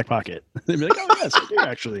in their back pocket. They'd be like, oh, yes, I do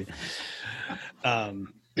actually.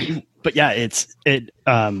 But yeah,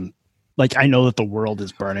 like I know that the world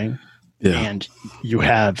is burning and you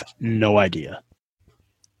have no idea.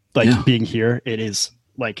 Like being here, it is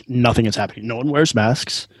like nothing is happening. No one wears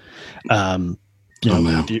masks. We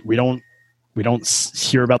don't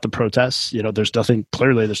hear about the protests. There's nothing.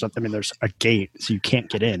 Clearly, there's nothing. I mean, there's a gate, so you can't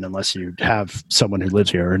get in unless you have someone who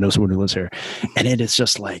lives here or know someone who lives here. And it is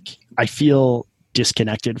just like I feel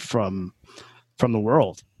disconnected from the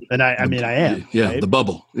world. And I mean, I am. Yeah, right? the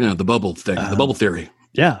bubble. Yeah, the bubble thing. The bubble theory.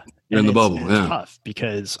 Yeah. You're in the bubble. It's yeah. tough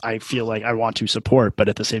because I feel like I want to support, but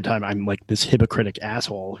at the same time, I'm like this hypocritic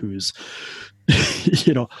asshole who's,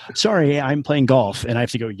 sorry, I'm playing golf and I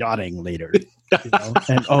have to go yachting later.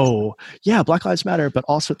 And Black Lives Matter, but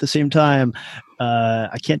also at the same time,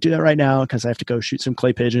 I can't do that right now because I have to go shoot some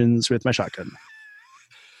clay pigeons with my shotgun.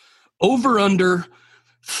 Over under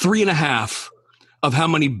 3.5 of how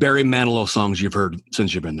many Barry Manilow songs you've heard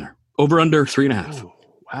since you've been there. Over under 3.5. Ooh.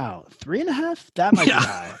 Wow, 3.5? That might be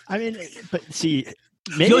high. I mean, but see,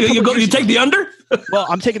 maybe you take the under? Well,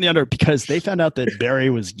 I'm taking the under because they found out that Barry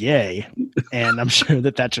was gay, and I'm sure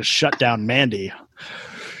that just shut down Mandy.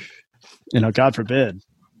 God forbid.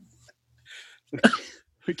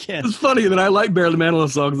 We can't. It's funny that I like Barry Manilow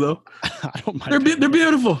songs, though. I don't mind. They're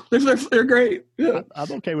beautiful. They're great. Yeah. I'm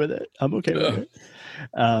okay with it. with it.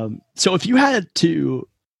 So if you had to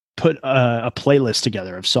put a playlist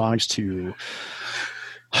together of songs to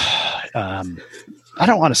I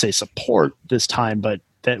don't want to say support this time, but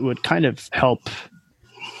that would kind of help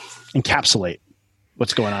encapsulate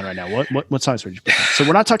what's going on right now. What songs would you put? So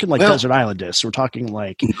we're not talking like Desert Island Discs. We're talking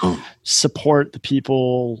like support the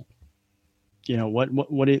people. What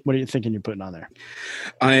are you thinking you're putting on there?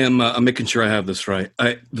 I am. I'm making sure I have this right.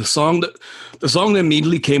 The song that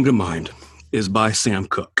immediately came to mind is by Sam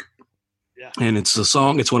Cooke. Yeah. And it's a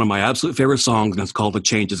song. It's one of my absolute favorite songs, and it's called "The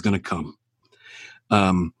Change Is Gonna Come."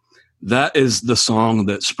 That is the song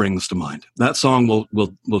that springs to mind. That song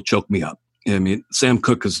will choke me up. I mean, Sam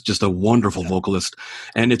Cooke is just a wonderful vocalist,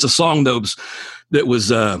 and it's a song that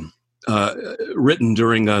was written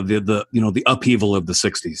during the upheaval of the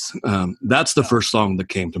 '60s. That's the first song that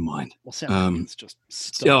came to mind. Well, Sam Cooke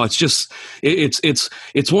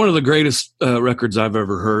it's one of the greatest records I've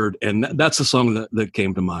ever heard, and that's the song that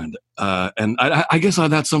came to mind. And I guess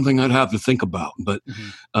that's something I'd have to think about, but.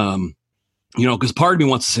 Mm-hmm. Because part of me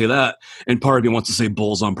wants to say that, and part of me wants to say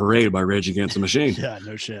 "Bulls on Parade" by Rage Against the Machine. Yeah,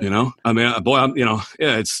 no shit. I mean,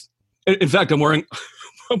 it's. In fact, I'm wearing.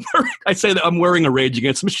 I say that I'm wearing a Rage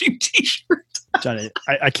Against the Machine T-shirt. Johnny,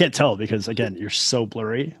 I can't tell because again, you're so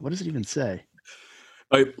blurry. What does it even say?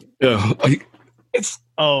 It's.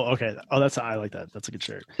 Oh, okay. Oh, I like that. That's a good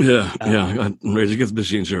shirt. Yeah, Rage Against the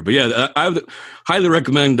Machine shirt. But yeah, I would highly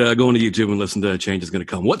recommend going to YouTube and listen to "Change Is Gonna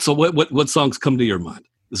Come." What songs come to your mind?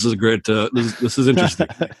 This is a great. This is interesting.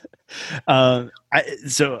 I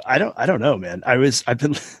don't know, man. I've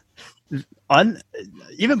been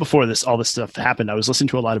even before all this stuff happened. I was listening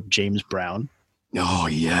to a lot of James Brown. Oh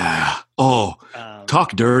yeah. Oh,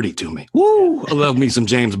 talk dirty to me. Woo! I love me some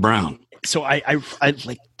James Brown. So I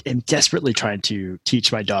am desperately trying to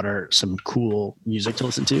teach my daughter some cool music to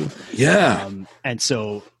listen to. Yeah. And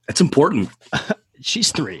so it's important.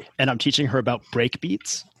 She's 3, and I'm teaching her about break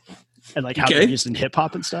beats. And like how they're used in hip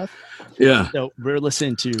hop and stuff. Yeah. So we're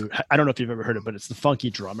listening to, I don't know if you've ever heard it, but it's the Funky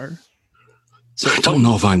Drummer. So I don't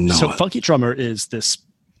know if I know. So Funky Drummer is this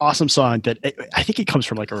awesome song that I think it comes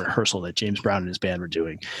from like a rehearsal that James Brown and his band were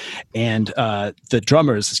doing. And the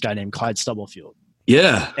drummer is this guy named Clyde Stubblefield.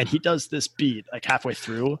 Yeah. And he does this beat like halfway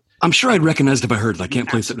through. I'm sure I'd recognize it if I heard it. I can't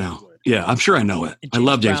place it now. Yeah, I'm sure I know it. I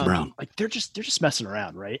love James Brown. Like they're just messing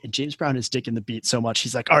around, right? And James Brown is digging the beat so much.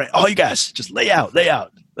 He's like, all right, all you guys, just lay out.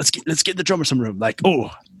 Let's get the drummer some room. Like, oh,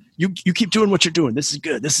 you keep doing what you're doing. This is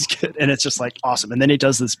good. And it's just like awesome. And then he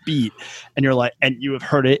does this beat, and you're like, and you have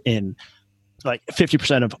heard it in like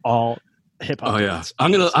 50% of all hip hop. Oh yeah,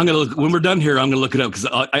 I'm gonna look, when we're done here. I'm gonna look it up because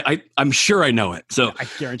I'm sure I know it. So I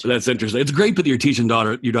guarantee that's interesting. It's great that you're teaching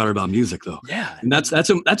your daughter about music though. Yeah, and that's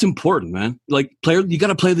important, man. Like you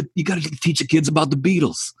got to teach the kids about the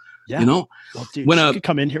Beatles. Yeah. You know, well, dude, she could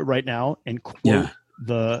come in here right now and quote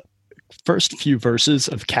the first few verses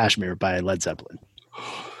of Kashmir by Led Zeppelin.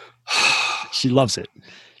 She loves it.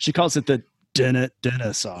 She calls it the Dinna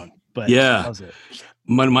Dinna song, but she loves it.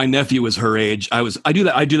 When my nephew was her age, I do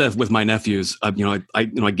that with my nephews.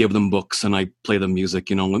 I give them books and I play them music.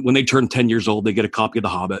 You know, when they turn 10 years old, they get a copy of The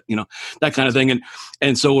Hobbit. You know, that kind of thing.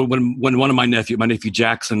 And so when one of my nephew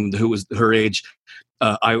Jackson, who was her age,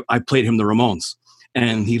 I played him the Ramones,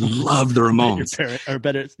 and he loved the Ramones.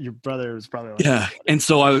 Your brother was probably like, yeah. And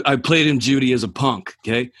so I played him Judy as a punk.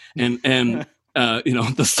 Okay, and.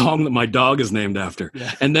 The song that my dog is named after.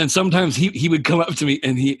 Yeah. And then sometimes he would come up to me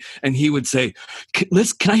and he would say, can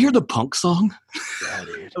I hear the punk song? Yeah,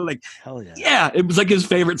 dude. Like, hell yeah. Yeah. It was like his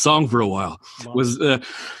favorite song for a while. Was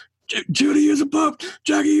Judy is a punk,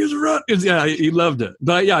 Jackie is a rut. Yeah, he loved it.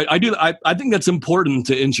 But yeah, I do. I think that's important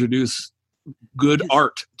to introduce good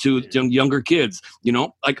art to younger kids. You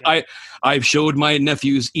know, like I've showed my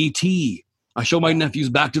nephews E.T. I show my nephews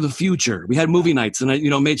Back to the Future. We had movie nights, and I,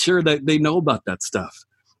 made sure that they know about that stuff.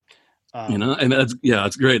 And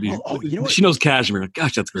that's great. She knows Kashmir.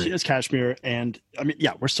 Gosh, that's great. She knows Kashmir, and I mean,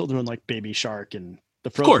 we're still doing like Baby Shark and the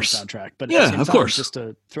Frozen soundtrack, but of course, just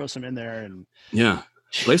to throw some in there and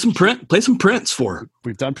play some Prince for her.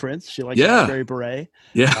 We've done Prince. She likes Raspberry Beret.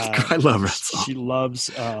 Yeah, I love her song. She loves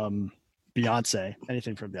Beyonce.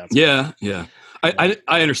 Anything from Beyonce. Yeah.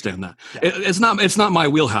 I understand that. Yeah. It's not my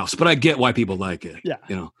wheelhouse, but I get why people like it. Yeah.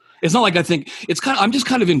 You know, it's not like I think I'm just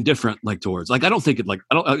kind of indifferent towards, I don't think it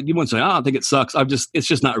you wouldn't say, I think it sucks. it's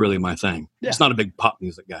just not really my thing. Yeah. It's not a big pop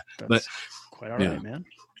music guy. That's quite all right, man.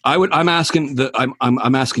 I'm asking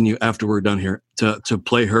you after we're done here to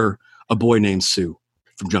play her A Boy Named Sue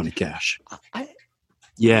from Johnny Cash.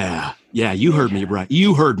 Yeah. You heard me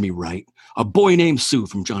right. A Boy Named Sue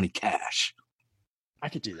from Johnny Cash. I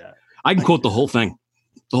could do that. I can quote the whole thing.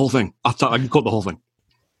 I can quote the whole thing.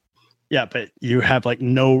 Yeah, but you have like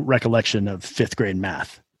no recollection of 5th grade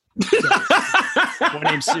math. Boy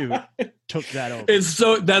Named Sue took that over.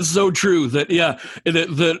 That's so true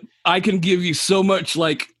that I can give you so much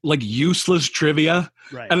like useless trivia.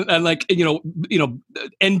 Right. And like,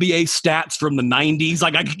 NBA stats from the 90s.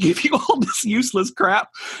 Like I could give you all this useless crap,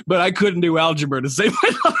 but I couldn't do algebra to save my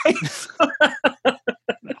life. No,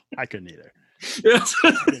 I couldn't either. Yes.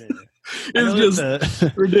 It's just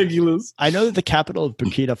ridiculous. I know that the capital of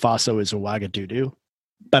Burkina Faso is Ouagadougou,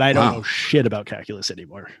 but I don't know shit about calculus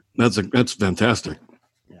anymore. That's fantastic.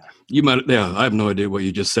 Yeah. You might. Yeah, I have no idea what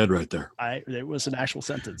you just said right there. It was an actual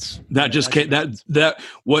sentence. That just came.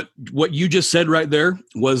 What you just said right there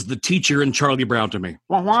was the teacher in Charlie Brown to me.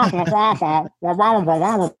 The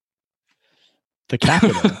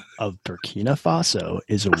capital of Burkina Faso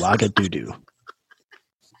is Ouagadougou.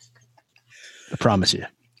 I promise you.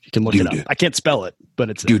 You can look it up. I can't spell it, but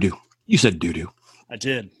it's doo-doo. You said doo-doo. I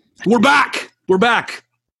did. We're back.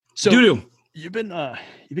 So doo-doo. You've been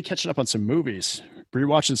catching up on some movies,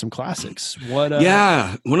 rewatching some classics. What?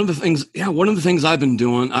 One of the things I've been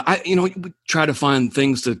doing, I try to find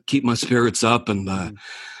things to keep my spirits up, and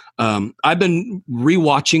I've been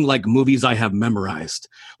rewatching like movies I have memorized,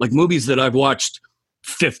 like movies that I've watched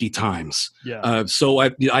 50 times. Yeah. So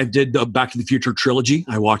I did the Back to the Future trilogy.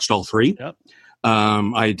 I watched all 3. Yep.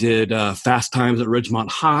 I did Fast Times at Ridgemont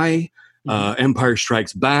High, Empire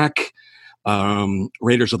Strikes Back,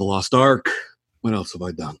 Raiders of the Lost Ark. What else have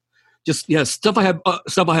I done? Just stuff I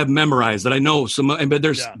have memorized that I know.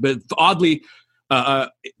 But oddly,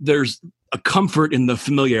 there's a comfort in the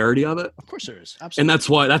familiarity of it. Of course, there is. Absolutely. And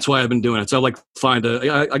that's why I've been doing it. So maybe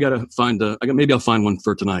I'll find one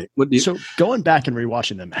for tonight. So going back and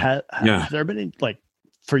rewatching them, have there been any, like,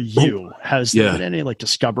 for you, has there been any like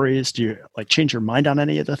discoveries? Do you like change your mind on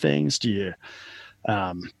any of the things? Do you,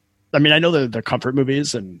 I mean, I know they're comfort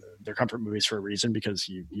movies, and they're comfort movies for a reason, because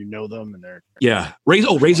you know them, and they're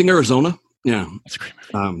Raising Arizona. Yeah. That's a great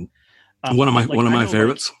movie. One of my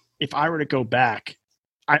favorites. Like, if I were to go back,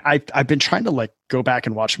 I've been trying to like go back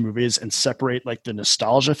and watch movies and separate like the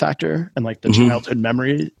nostalgia factor and like the childhood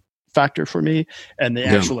memory factor for me, and the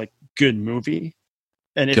actual like good movie.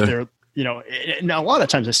 And if they're, now a lot of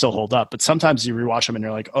times they still hold up, but sometimes you rewatch them and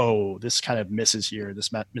you're like, oh, this kind of misses here, this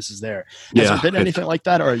misses there. Has there been anything like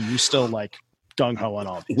that, or are you still like gung ho on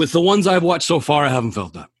all of these? With the ones I've watched so far, I haven't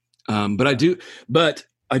felt that. But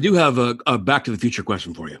I do have a Back to the Future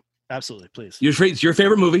question for you. Absolutely, please. Your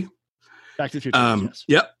favorite movie? Back to the Future. Yes.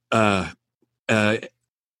 Yep.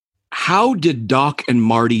 How did Doc and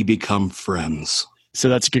Marty become friends? So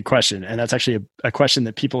that's a good question. And that's actually a question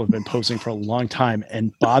that people have been posing for a long time.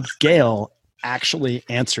 And Bob Gale actually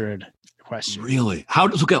answered question. Really? How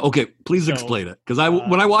does okay? Please explain it, because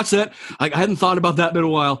when I watched that, I hadn't thought about that in a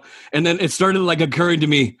while, and then it started like occurring to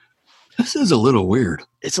me. This is a little weird.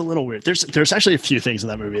 It's a little weird. There's actually a few things in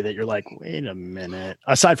that movie that you're like, wait a minute.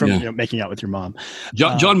 Aside from making out with your mom,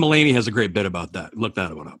 John Mulaney has a great bit about that. Look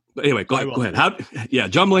that one up. But anyway, go ahead.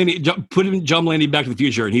 John Mulaney. Put in John Mulaney Back to the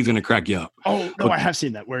Future, and he's going to crack you up. Oh no, I have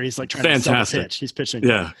seen that where he's like trying to sell a pitch. He's pitching.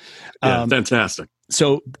 Yeah, fantastic.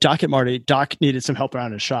 So Doc needed some help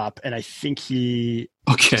around his shop, and I think he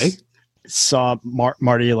saw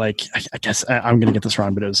Marty, like, I guess I'm going to get this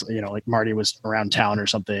wrong, but it was, like Marty was around town or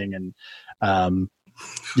something. And,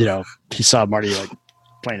 he saw Marty like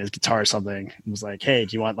playing his guitar or something and was like, hey,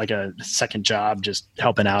 do you want like a second job, just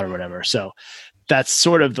helping out or whatever? So that's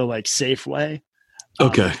sort of the like safe way.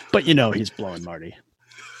 Okay. But he's blowing Marty.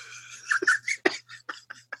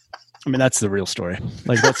 I mean, that's the real story.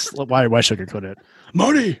 Like, that's why sugarcoat it?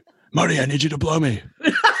 Marty, I need you to blow me.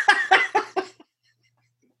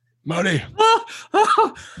 Marty.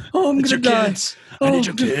 I'm going to die. Kids. I need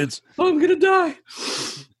your kids. I'm going to die.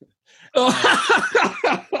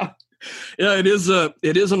 Yeah, it is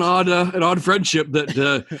an odd friendship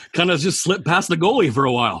that kind of just slipped past the goalie for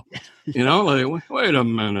a while. Like, wait a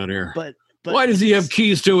minute here. But why does he have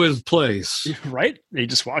keys to his place? Right? He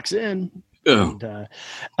just walks in. Yeah.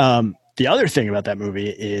 And, the other thing about that movie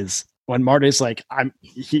is when Marty's like,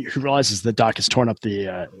 he realizes that Doc has torn up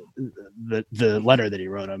the letter that he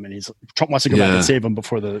wrote him, and Trump wants to go back and save him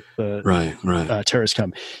before the terrorists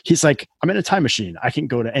come. He's like, I'm in a time machine. I can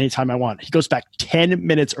go to any time I want. He goes back 10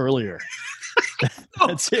 minutes earlier.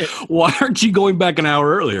 That's it. Why aren't you going back an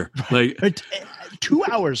hour earlier? Like 2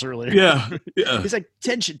 hours earlier. Yeah. He's like,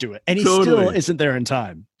 10 should do it. And he still isn't there in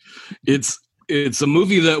time. It's a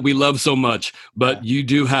movie that we love so much, but you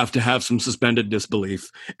do have to have some suspended disbelief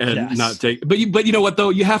and not take. But you know what though?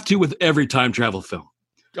 You have to with every time travel film.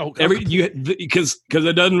 Because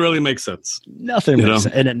it doesn't really make sense. Nothing makes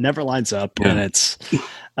sense, and it never lines up. Yeah. And it's,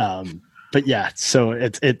 but yeah. So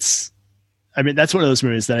it's. I mean, that's one of those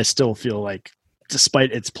movies that I still feel like,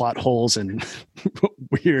 despite its plot holes and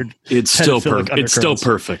weird, it's still perfect. It's still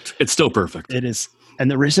perfect. It's still perfect. It is. And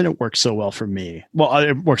the reason it works so well for me,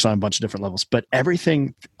 it works on a bunch of different levels, but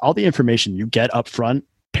everything, all the information you get up front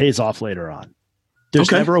pays off later on. There's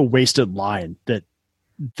never a wasted line that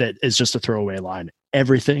is just a throwaway line.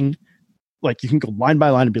 Everything, like, you can go line by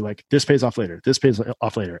line and be like, this pays off later. This pays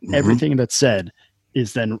off later. Mm-hmm. Everything that's said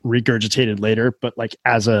is then regurgitated later, but like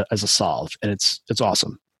as a solve. And it's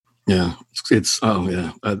awesome. Yeah.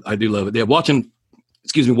 I do love it. Yeah. Watching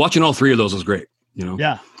all three of those was great.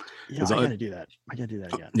 Yeah. Yeah, I gotta do that. I gotta do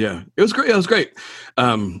that again. Yeah, it was great. How's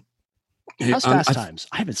Fast Times?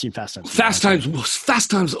 I haven't seen Fast Times. Fast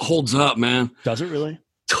Times holds up, man. Does it really?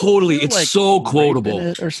 Totally. It's like so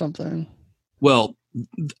quotable or something. Well,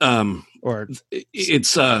 or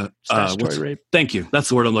it's rape. Thank you. That's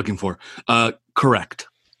the word I'm looking for. Correct.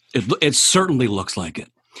 It certainly looks like it,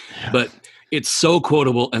 but it's so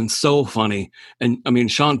quotable and so funny. And I mean,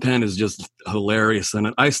 Sean Penn is just hilarious in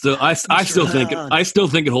it. I still think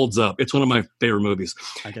it holds up. It's one of my favorite movies.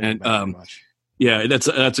 And yeah, that's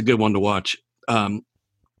a good one to watch. I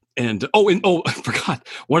forgot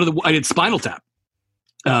I did Spinal Tap.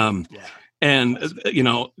 And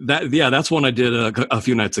that's one I did a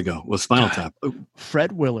few nights ago was Spinal Tap.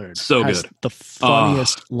 Fred Willard, so good. The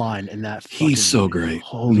funniest line in that. He's so movie. great.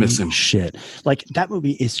 Holy miss him. Shit! Like, that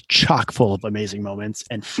movie is chock full of amazing moments,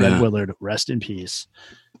 and Fred Willard, rest in peace,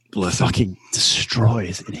 fucking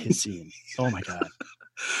destroys in his scene. Oh my god,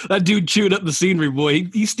 that dude chewed up the scenery, boy.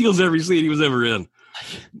 He steals every scene he was ever in.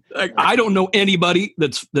 I don't know anybody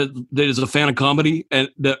that is a fan of comedy and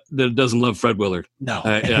that doesn't love Fred Willard. No,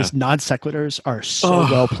 his non sequiturs are so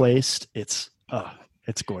well placed. It's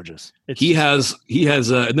gorgeous. He has,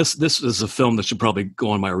 and this is a film that should probably go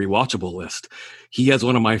on my rewatchable list. He has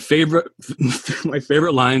one of my favorite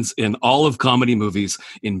lines in all of comedy movies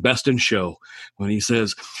in Best in Show when he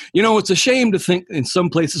says, "It's a shame to think in some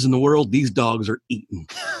places in the world these dogs are eaten."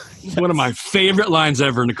 Yes. One of my favorite lines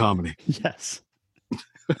ever in a comedy. Yes.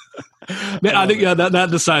 I think that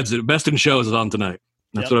decides it. Best in Show is on tonight.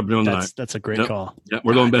 That's what I'm doing tonight. That's a great call. Yeah,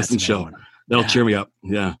 we're going Best in Show. That'll cheer me up.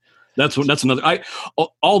 Yeah, that's another.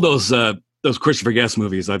 All those Christopher Guest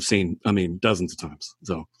movies I've seen. I mean, dozens of times.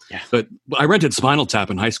 So, but I rented Spinal Tap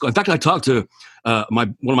in high school. In fact, I talked to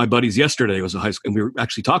one of my buddies yesterday. It was in high school, and we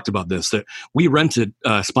actually talked about this. That we rented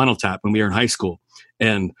Spinal Tap when we were in high school,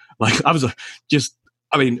 and like I was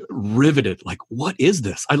riveted. Like, what is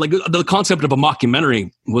this? The concept of a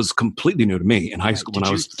mockumentary was completely new to me in high school when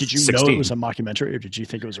I was 16. Did you know it was a mockumentary, or did you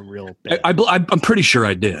think it was a real bit? I'm pretty sure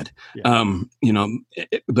I did. Yeah.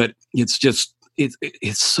 But it's just,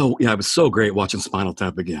 it's so, yeah, it was so great watching Spinal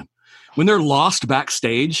Tap again. When they're lost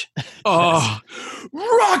backstage, oh,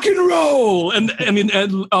 rock and roll. And I mean,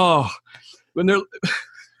 when they're,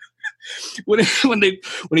 when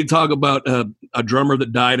you talk about a drummer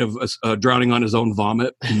that died of drowning on his own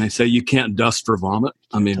vomit, and they say you can't dust for vomit.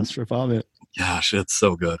 I mean, dust for vomit. Gosh, it's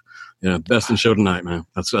so good. Yeah, best in show tonight, man.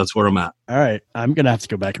 That's where I'm at. All right, I'm gonna have to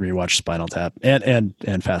go back and rewatch Spinal Tap and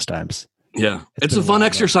Fast Times. Yeah, it's a fun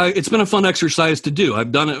exercise. It's been a fun exercise to do.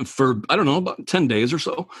 I've done it for, I don't know, about 10 days or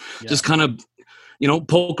so. Yeah. Just kind of,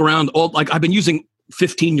 poke around. Like I've been using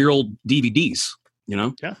 15-year-old DVDs.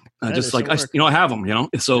 Yeah. Just like I have them.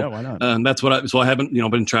 So yeah, why not? that's what I haven't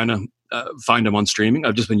been trying to find them on streaming.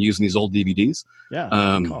 I've just been using these old DVDs. Yeah.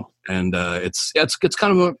 Cool. And it's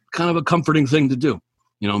kind of a comforting thing to do.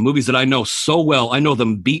 Movies that I know so well. I know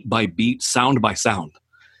them beat by beat, sound by sound.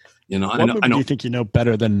 What movie do you think you know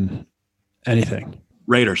better than anything?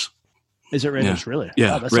 Raiders. Is it Raiders? Really?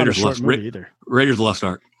 Yeah. Oh, that's Raiders not a short movie either. Raiders of the Lost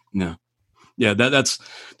Ark. Yeah. Yeah. That's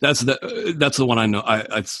the one I know.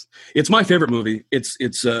 It's my favorite movie. That's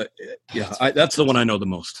the one I know the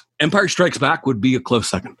most. Empire Strikes Back would be a close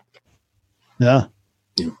second. Yeah.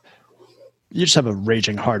 You just have a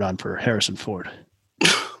raging hard on for Harrison Ford.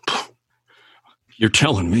 You're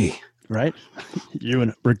telling me. Right? You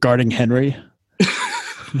and Regarding Henry.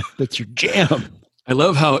 That's your jam. I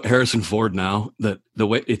love how Harrison Ford now, that the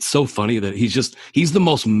way it's so funny that he's the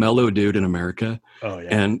most mellow dude in America. Oh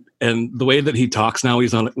yeah. And the way that he talks now,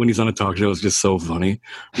 when he's on a talk show is just so funny.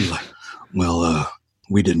 He's like, well,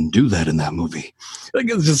 we didn't do that in that movie. Like,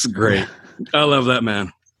 it's just great. I love that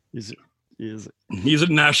man. He's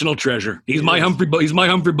a national treasure. He's my Humphrey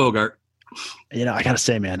Bogart. I gotta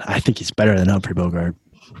say, man, I think he's better than Humphrey Bogart.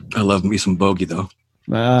 I love me some Bogey though.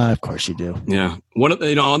 Of course you do. Yeah, one of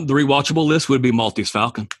on the rewatchable list would be Maltese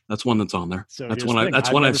Falcon. That's one that's on there. So that's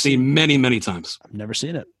one I've seen many, many times. I've never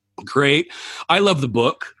seen it. Great. I love the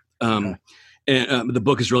book. And the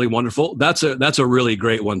book is really wonderful. That's a really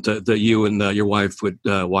great one that you and your wife would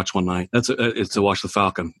watch one night. It's to watch the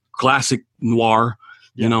Falcon. Classic noir.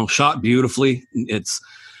 Yeah. Shot beautifully. That's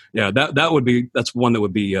one that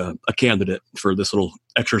would be a candidate for this little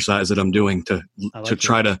exercise that I'm doing to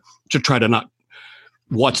try to not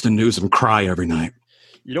watch the news and cry every night.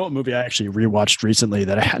 You know what movie I actually rewatched recently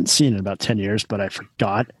that I hadn't seen in about 10 years, but I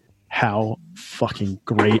forgot how fucking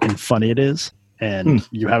great and funny it is. And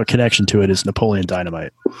you have a connection to it, is Napoleon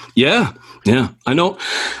Dynamite. Yeah. I know.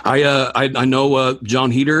 I know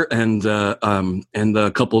John Heder and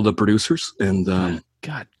a couple of the producers. And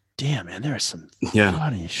God damn, man, there's some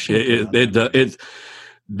funny shit.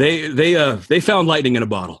 They found lightning in a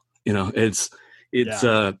bottle.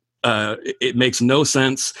 It makes no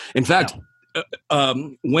sense. In fact,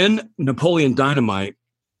 when Napoleon Dynamite,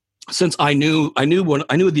 since I knew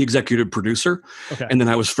the executive producer, and then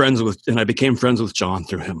I became friends with John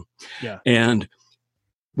through him. Yeah. And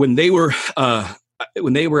when they were at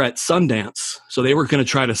Sundance, so they were going to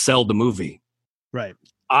try to sell the movie. Right.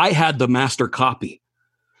 I had the master copy.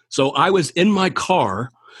 So I was in my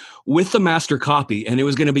car with the master copy, and it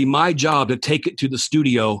was going to be my job to take it to the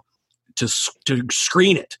studio to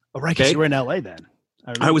screen it. Oh, right. Because you were in LA then.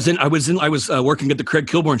 I was working at the Craig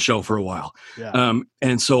Kilborn show for a while. Yeah.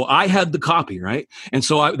 And so I had the copy, right? And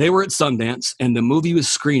so they were at Sundance and the movie was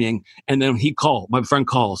screening, and then my friend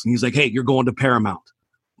calls and he's like, "Hey, you're going to Paramount."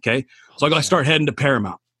 Okay. So I got to start heading to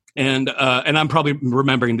Paramount, and I'm probably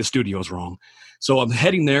remembering the studios wrong. So I'm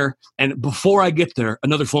heading there, and before I get there,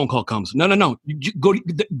 another phone call comes. No. Go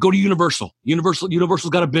to Universal. Universal's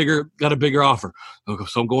got a bigger offer. Okay,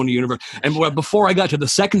 so I'm going to Universal. And before I got to the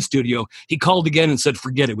second studio, he called again and said,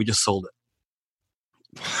 "Forget it. We just sold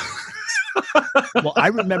it." Well, I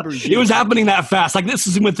remember it was happening that fast. Like, this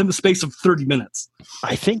is within the space of 30 minutes.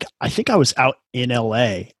 I think I was out in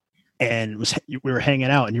LA. And we were hanging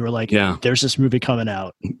out, and you were like, "There's this movie coming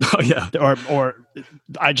out." Oh yeah, or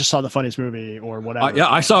I just saw the funniest movie, or whatever.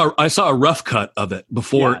 I saw a rough cut of it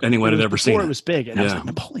before anyone had ever seen it. Before it was big, and I was like,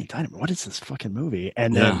 "Napoleon Dynamite, what is this fucking movie?"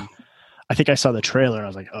 And then I think I saw the trailer, and I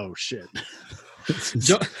was like, "Oh shit!"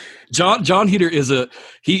 John Heder is a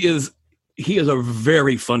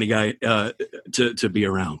very funny guy to be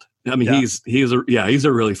around. I mean, he's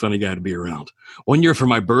a really funny guy to be around. One year for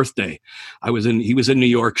my birthday, he was in New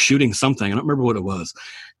York shooting something. I don't remember what it was.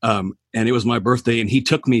 And it was my birthday, and he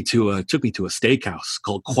took me to a steakhouse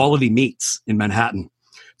called Quality Meats in Manhattan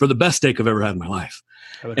for the best steak I've ever had in my life.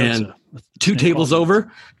 And two tables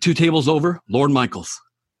over, Lorne Michaels.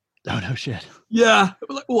 Oh no shit. Yeah.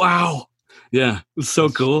 Like, wow. Yeah, it's so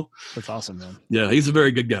cool. That's awesome, man. Yeah, he's a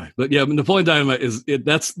very good guy. But yeah, Napoleon Dynamite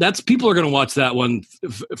that's people are going to watch that one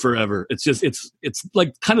forever. It's just it's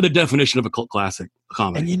like kind of the definition of a cult classic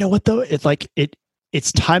comedy. And you know what though?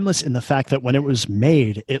 It's timeless in the fact that when it was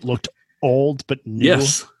made, it looked old but new.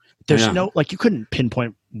 Yes. There's no like you couldn't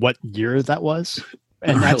pinpoint what year that was.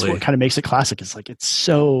 And that's what kind of makes it classic. It's like it's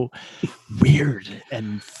so weird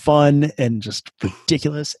and fun and just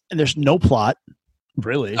ridiculous. And there's no plot,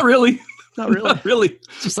 really. Not really. Not really. Not really.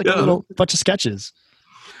 It's just like a little bunch of sketches.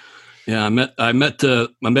 Yeah, I met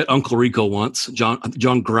Uncle Rico once.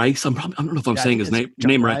 John Grice. I don't know if I'm saying his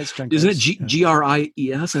name right. Isn't it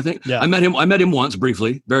Grice? I think. Yeah. I met him once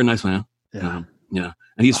briefly. Very nice man. Yeah. Yeah.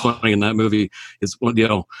 And he's funny in that movie. It's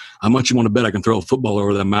how much you want to bet I can throw a football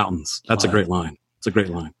over the mountains. That's a great line. It's a great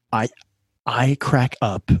line. I crack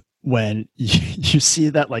up when you see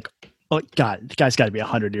that, like, oh God, the guy's got to be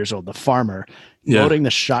 100 years old. The farmer loading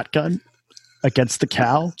the shotgun against the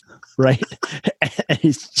cow, right? And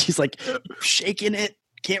he's like shaking it,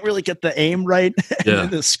 can't really get the aim right. And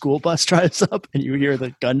then the school bus drives up, and you hear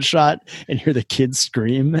the gunshot and hear the kids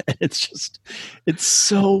scream, and it's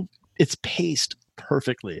paced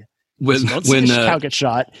perfectly. When the cow gets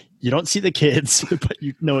shot, you don't see the kids, but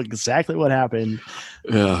you know exactly what happened.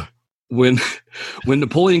 Yeah. When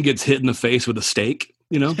Napoleon gets hit in the face with a stake,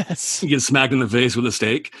 he gets smacked in the face with a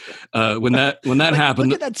stake. When that happened,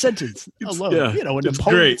 look at that sentence alone. When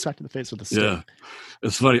Napoleon gets smacked in the face with a stake. Yeah,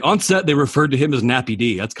 it's funny. On set, they referred to him as Nappy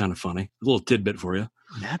D. That's kind of funny. A little tidbit for you.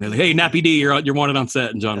 They're like, hey, Nappy D, you're wanted on set,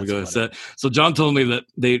 and John would go to set. So John told me that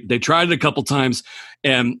they tried it a couple times,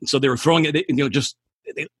 and so they were throwing it.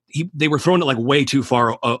 They were throwing it like way too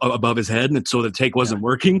far above his head, and so the take wasn't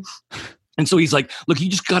working. And so he's like, "Look, you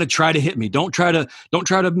just got to try to hit me. Don't try to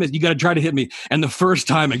miss. You got to try to hit me." And the first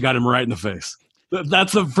time, it got him right in the face.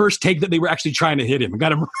 That's the first take that they were actually trying to hit him. It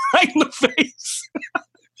got him right in the face.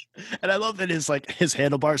 And I love that his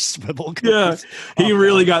handlebars swivel. Yeah, he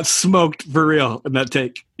really got smoked for real in that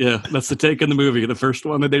take. Yeah, that's the take in the movie, the first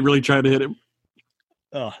one that they really tried to hit him.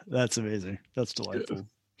 Oh, that's amazing. That's delightful.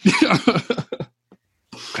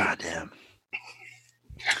 God damn.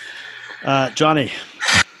 Johnny,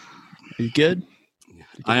 are you good?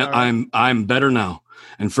 I'm better now.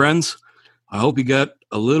 And friends, I hope you got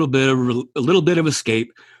a little bit of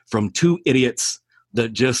escape from two idiots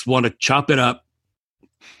that just want to chop it up,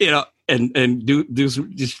 and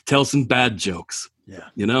just tell some bad jokes. Yeah.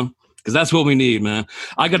 Because that's what we need, man.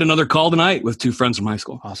 I got another call tonight with two friends from high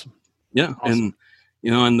school. Awesome. Yeah. Awesome.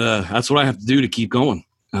 And that's what I have to do to keep going.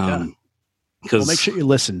 Because make sure you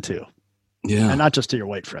listen to. Yeah. And not just to your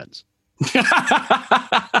white friends.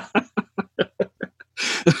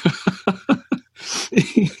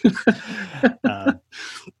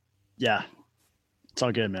 Yeah. It's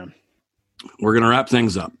all good, man. We're going to wrap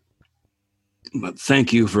things up. But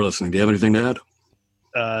thank you for listening. Do you have anything to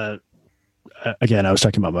add? Again, I was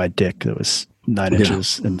talking about my dick that was 9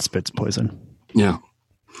 inches and spits poison. Yeah.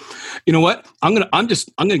 You know what? I'm gonna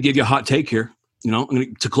give you a hot take here.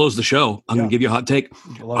 To close the show, I'm gonna give you a hot take.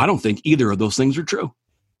 I don't think either of those things are true.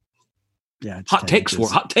 Yeah. Hot takes.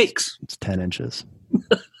 It's 10 inches.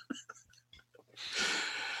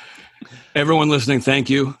 Everyone listening, thank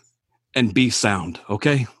you. And be sound.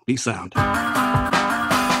 Okay? Be sound.